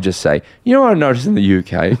track, I'll just say, you know what I noticed in the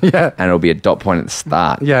UK? Yeah. And it'll be a dot point at the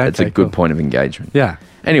start. Yeah, It's okay, a good cool. point of engagement. Yeah.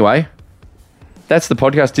 Anyway, that's the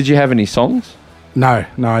podcast. Did you have any songs? No,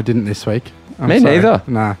 I didn't this week. Me neither.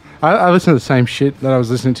 Nah. I listened to the same shit that I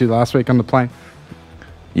was listening to last week on the plane.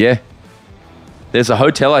 Yeah. There's a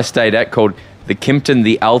hotel I stayed at called the Kimpton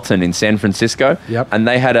The Alton in San Francisco. Yep. And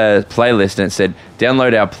they had a playlist and it said,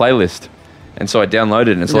 download our playlist. And so I downloaded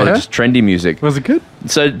it and it's a lot of Yeah? just trendy music. Was it good?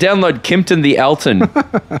 So download Kimpton The Alton,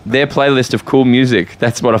 their playlist of cool music.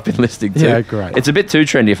 That's what I've been listening to. Yeah, great. It's a bit too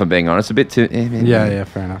trendy if I'm being honest. A bit too... Yeah,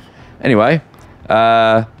 fair enough. Anyway,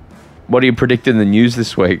 what do you predict in the news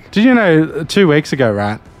this week? Did you know 2 weeks ago,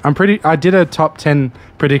 right? I did a top 10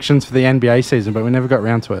 predictions for the NBA season, but we never got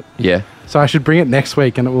around to it. Yeah. So I should bring it next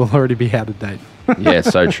week and it will already be out of date. Yeah,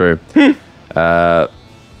 so true.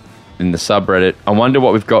 In the subreddit, I wonder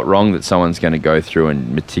what we've got wrong that someone's going to go through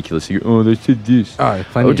and meticulously go, oh, they said this. Oh,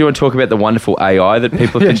 plenty. Do you want to talk about the wonderful AI that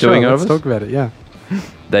people have Yeah, been doing let's over? talk about it, yeah.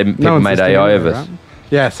 People one's made listening AI of anyway, us. right?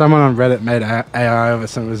 Yeah, someone on Reddit made AI of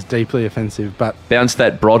us and it was deeply offensive, but Bounce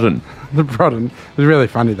that Brodden. the Brodden was really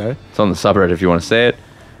funny though. It's on the subreddit if you want to see it.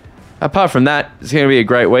 Apart from that, it's going to be a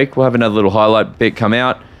great week. We'll have another little highlight bit come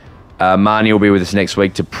out. Marnie will be with us next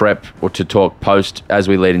week to prep or to talk post as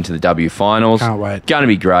we lead into the W finals. Can't wait. Going to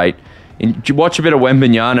be great. Watch a bit of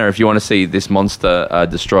Wembanyama if you want to see this monster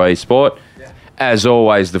destroy sport. Yeah. As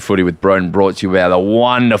always, the footy with Broden brought to you by the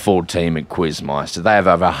wonderful team at Quiz Meisters. They have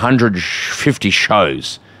over 150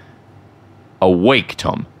 shows a week,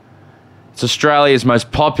 Tom. It's Australia's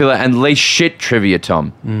most popular and least shit trivia,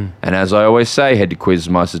 Tom. And as I always say, head to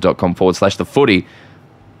quizmeisters.com/the footy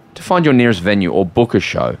to find your nearest venue or book a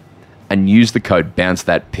show and use the code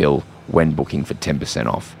BOUNCETHATPILL when booking for 10%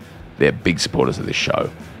 off. They're big supporters of this show.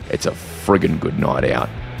 It's a friggin' good night out.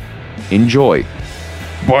 Enjoy.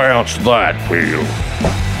 Bounce that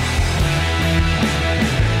pill.